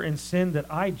over, and sin that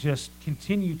I just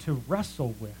continue to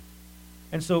wrestle with.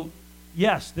 And so,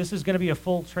 yes, this is going to be a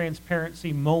full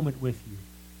transparency moment with you.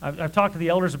 I've talked to the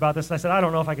elders about this, and I said, I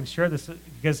don't know if I can share this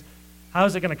because how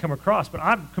is it going to come across? But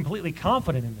I'm completely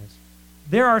confident in this.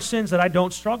 There are sins that I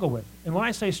don't struggle with. And when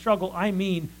I say struggle, I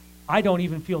mean I don't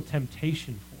even feel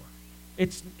temptation for.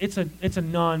 It's a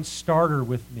non-starter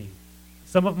with me.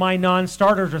 Some of my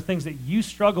non-starters are things that you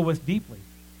struggle with deeply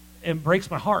and breaks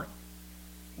my heart.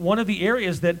 One of the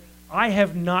areas that I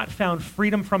have not found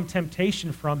freedom from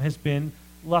temptation from has been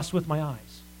lust with my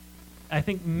eyes. I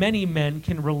think many men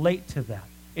can relate to that.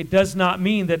 It does not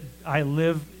mean that I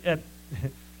live at,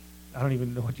 I don't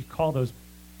even know what you call those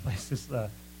places.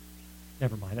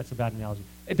 Never mind, that's a bad analogy.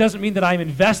 It doesn't mean that I'm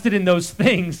invested in those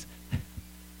things.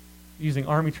 Using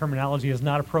Army terminology is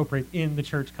not appropriate in the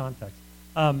church context.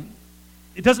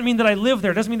 It doesn't mean that I live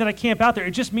there. It doesn't mean that I camp out there.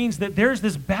 It just means that there's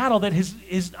this battle that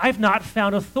I've not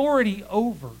found authority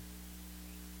over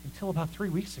until about 3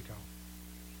 weeks ago.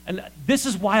 And this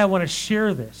is why I want to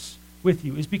share this with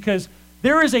you, is because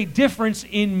there is a difference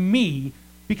in me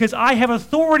because I have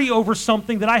authority over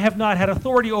something that I have not had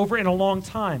authority over in a long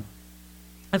time.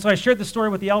 And so I shared this story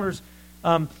with the elders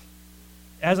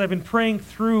as I've been praying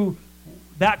through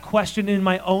that question in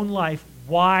my own life.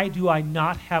 Why do I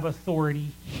not have authority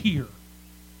here?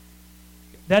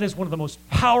 That is one of the most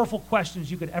powerful questions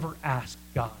you could ever ask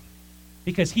God,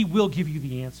 because he will give you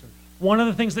the answer. One of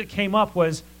the things that came up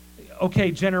was,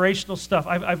 okay, generational stuff.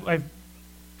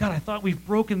 God, I thought we've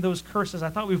broken those curses. I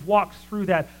thought we've walked through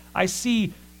that. I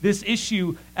see this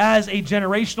issue as a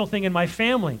generational thing in my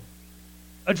family.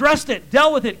 Addressed it,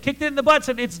 dealt with it, kicked it in the butt,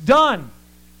 said it's done.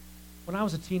 When I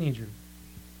was a teenager,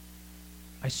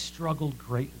 I struggled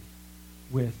greatly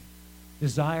with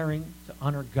desiring to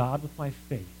honor God with my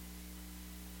faith,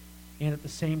 and at the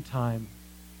same time,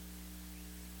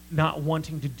 not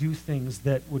wanting to do things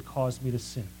that would cause me to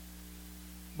sin.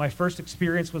 My first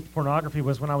experience with pornography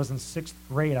was when I was in 6th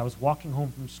grade. I was walking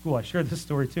home from school. I shared this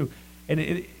story too.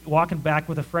 And walking back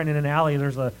with a friend in an alley,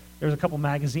 there's a couple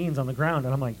magazines on the ground,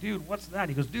 and I'm like, dude, what's that?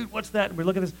 He goes, dude, what's that? And we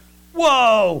look at this.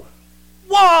 Whoa!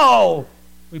 Whoa!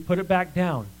 We put it back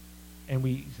down, and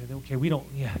we said, okay, we don't,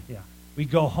 yeah. We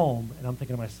go home, and I'm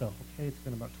thinking to myself, okay, it's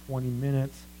been about 20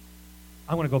 minutes.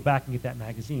 I'm going to go back and get that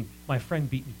magazine. My friend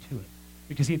beat me to it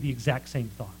because he had the exact same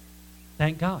thought.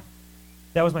 Thank God.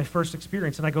 That was my first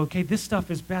experience. And I go, okay, this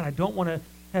stuff is bad. I don't want to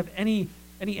have any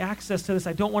access to this.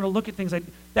 I don't want to look at things.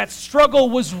 That struggle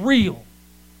was real.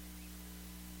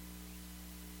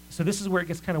 So this is where it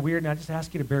gets kind of weird, and I just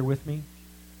ask you to bear with me.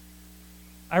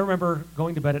 I remember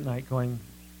going to bed at night going,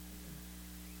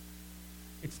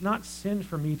 it's not sin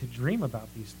for me to dream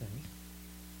about these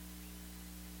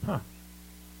things.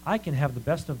 I can have the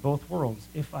best of both worlds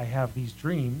if I have these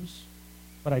dreams,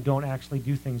 but I don't actually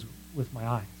do things with my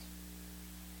eyes.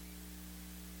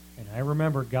 And I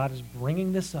remember God is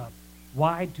bringing this up.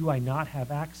 Why do I not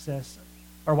have access,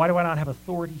 or why do I not have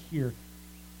authority here?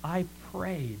 I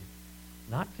prayed,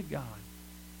 not to God,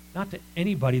 not to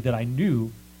anybody that I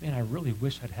knew. Man, I really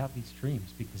wish I'd have these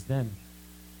dreams, because then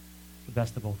it's the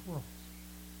best of both worlds.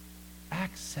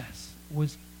 Access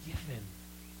was given.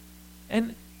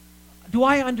 And do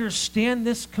I understand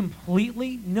this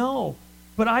completely? No.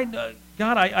 But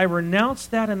God, I renounce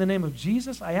that in the name of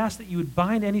Jesus. I ask that you would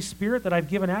bind any spirit that I've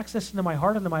given access into my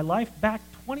heart, into my life back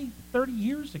 20, 30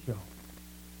 years ago.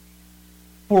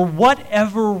 For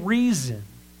whatever reason,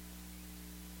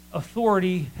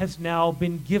 authority has now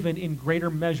been given in greater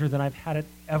measure than I've had it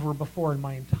ever before in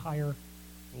my entire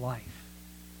life.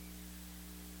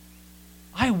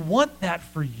 I want that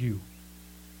for you.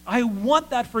 I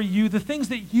want that for you. The things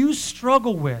that you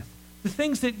struggle with, the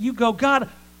things that you go, God,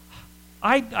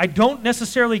 I don't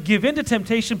necessarily give in to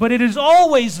temptation, but it is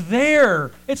always there.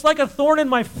 It's like a thorn in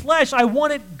my flesh. I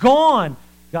want it gone.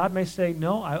 God may say,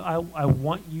 no, I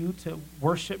want you to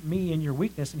worship me in your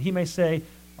weakness. And he may say,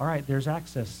 all right, there's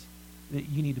access that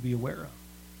you need to be aware of.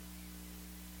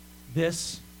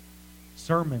 This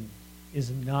sermon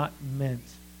is not meant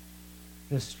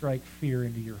to strike fear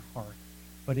into your heart,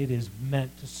 but it is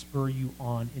meant to spur you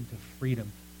on into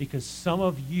freedom. Because some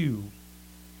of you,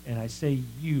 and I say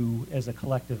you as a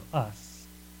collective us,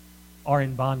 are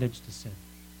in bondage to sin.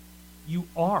 You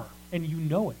are, and you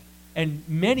know it. And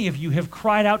many of you have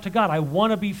cried out to God, I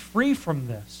want to be free from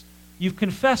this. You've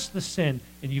confessed the sin,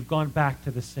 and you've gone back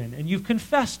to the sin. And you've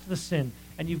confessed the sin,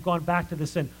 and you've gone back to the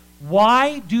sin.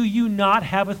 Why do you not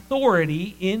have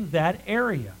authority in that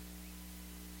area?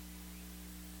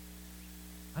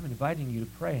 I'm inviting you to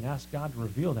pray and ask God to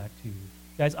reveal that to you.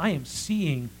 Guys, I am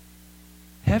seeing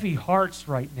heavy hearts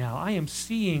right now. I am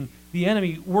seeing the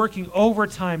enemy working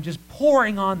overtime, just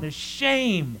pouring on the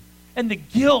shame and the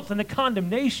guilt and the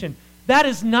condemnation. That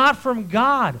is not from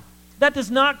God. That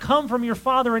does not come from your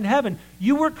Father in heaven.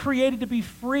 You were created to be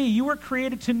free. You were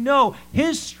created to know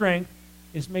His strength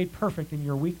is made perfect in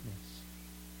your weakness.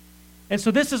 And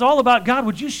so this is all about, God,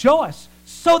 would you show us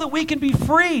so that we can be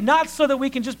free, not so that we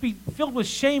can just be filled with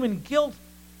shame and guilt.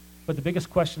 But the biggest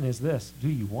question is this: do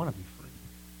you want to be free?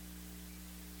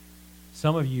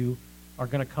 Some of you are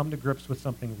going to come to grips with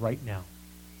something right now.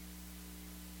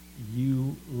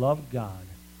 You love God,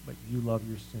 but you love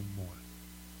your sin more.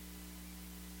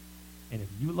 And if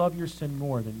you love your sin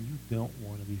more, then you don't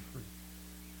want to be free.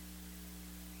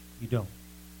 You don't.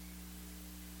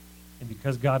 And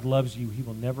because God loves you, He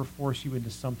will never force you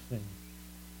into something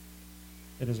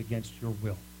that is against your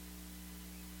will.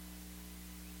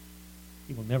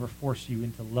 He will never force you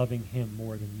into loving Him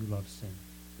more than you love sin,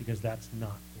 because that's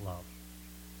not love.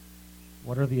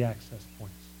 What are the access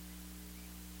points?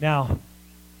 Now,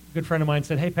 a good friend of mine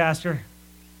said, hey, Pastor,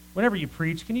 whenever you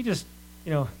preach, can you just,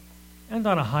 end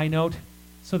on a high note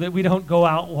so that we don't go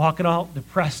out walking out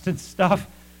depressed and stuff?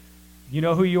 You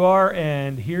know who you are,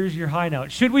 and here's your high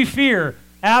note. Should we fear?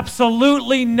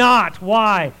 Absolutely not.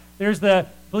 Why? There's the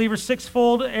believer's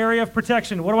sixfold area of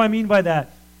protection. What do I mean by that?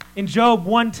 In Job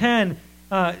 1:10,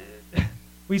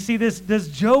 we see this. Does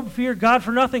Job fear God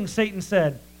for nothing? Satan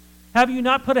said. Have you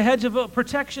not put a hedge of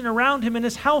protection around him and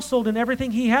his household and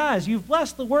everything he has? You've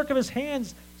blessed the work of his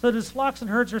hands so that his flocks and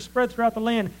herds are spread throughout the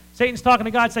land. Satan's talking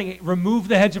to God saying, remove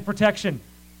the hedge of protection.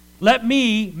 Let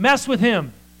me mess with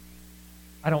him.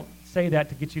 I don't say that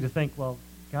to get you to think, well,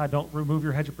 God, don't remove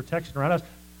your hedge of protection around us.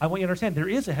 I want you to understand there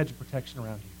is a hedge of protection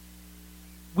around you.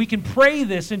 We can pray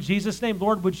this in Jesus' name.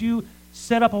 Lord, would you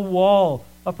set up a wall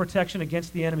of protection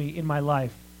against the enemy in my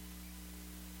life?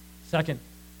 Second,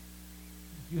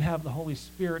 you have the Holy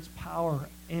Spirit's power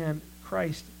and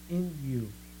Christ in you.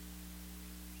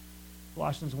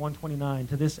 Colossians 1:29,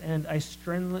 to this end I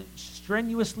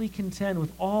strenuously contend with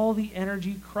all the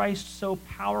energy Christ so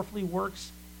powerfully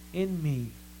works in me.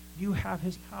 You have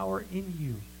His power in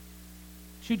you.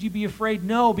 Should you be afraid?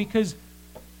 No, because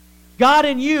God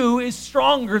in you is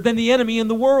stronger than the enemy in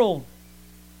the world.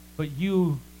 But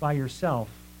you by yourself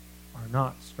are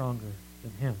not stronger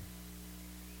than him.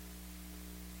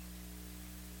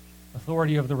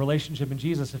 Authority of the relationship in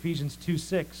Jesus, Ephesians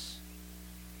 2:6.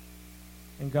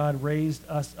 And God raised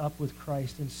us up with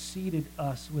Christ and seated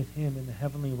us with Him in the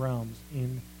heavenly realms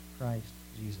in Christ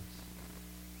Jesus.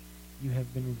 You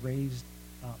have been raised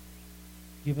up,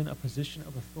 given a position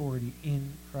of authority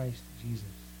in Christ Jesus.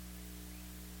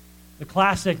 The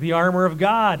classic, the armor of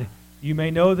God. You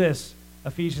may know this.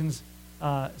 Ephesians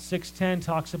 6:10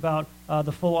 talks about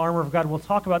the full armor of God. We'll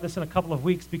talk about this in a couple of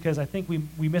weeks because I think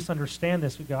we misunderstand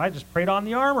this. We go, I just prayed on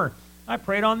the armor. I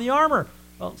prayed on the armor.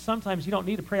 Well, sometimes you don't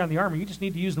need to pray on the armor. You just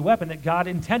need to use the weapon that God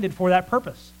intended for that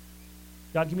purpose.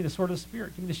 God, give me the sword of the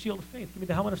Spirit. Give me the shield of faith. Give me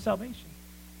the helmet of salvation.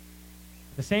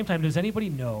 At the same time, does anybody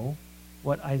know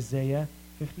what Isaiah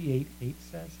 58:8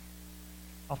 says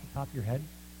off the top of your head?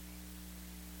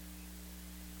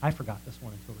 I forgot this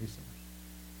one until recently.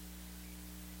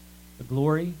 The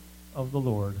glory of the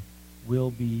Lord will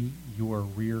be your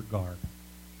rear guard.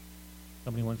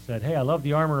 Somebody once said, hey, I love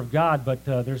the armor of God, but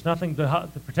there's nothing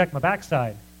to protect my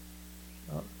backside.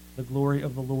 The glory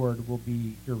of the Lord will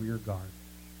be your rear guard.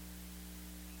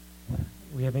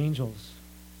 We have angels.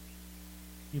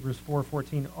 Hebrews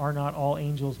 4:14, are not all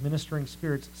angels ministering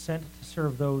spirits sent to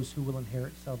serve those who will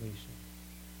inherit salvation?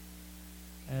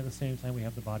 And at the same time, we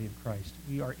have the body of Christ.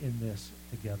 We are in this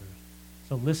together.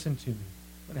 So listen to me.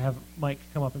 I'm going to have Mike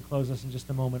come up and close us in just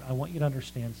a moment. I want you to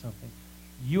understand something.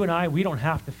 You and I, we don't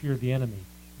have to fear the enemy.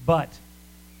 But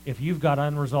if you've got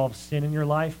unresolved sin in your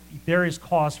life, there is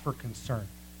cause for concern.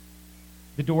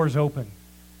 The door's open.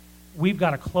 We've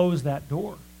got to close that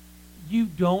door. You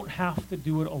don't have to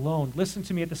do it alone. Listen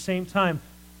to me at the same time.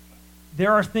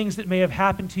 There are things that may have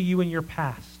happened to you in your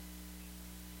past.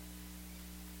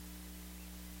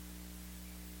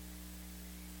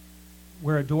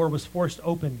 Where a door was forced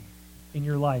open in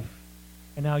your life,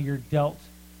 and now you're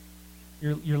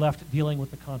left dealing with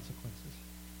the consequences.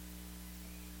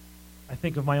 I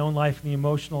think of my own life and the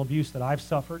emotional abuse that I've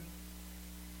suffered,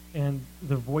 and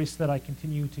the voice that I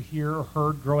continue to hear or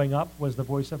heard growing up was the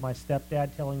voice of my stepdad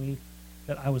telling me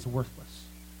that I was worthless.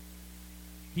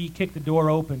 He kicked the door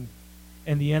open,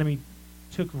 and the enemy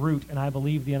took root, and I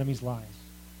believed the enemy's lies.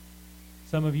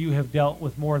 Some of you have dealt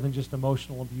with more than just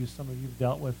emotional abuse. Some of you have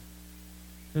dealt with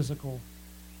physical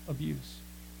abuse.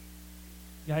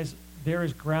 Guys, there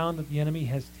is ground that the enemy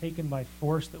has taken by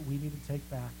force that we need to take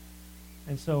back.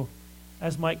 And so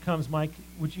As Mike comes, Mike,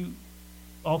 would you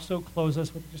also close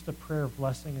us with just a prayer of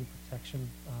blessing and protection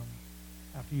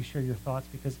after you share your thoughts?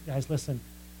 Because, guys, listen,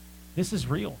 this is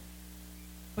real.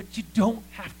 But you don't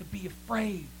have to be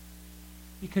afraid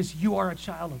because you are a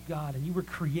child of God and you were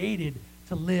created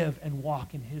to live and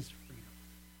walk in his freedom.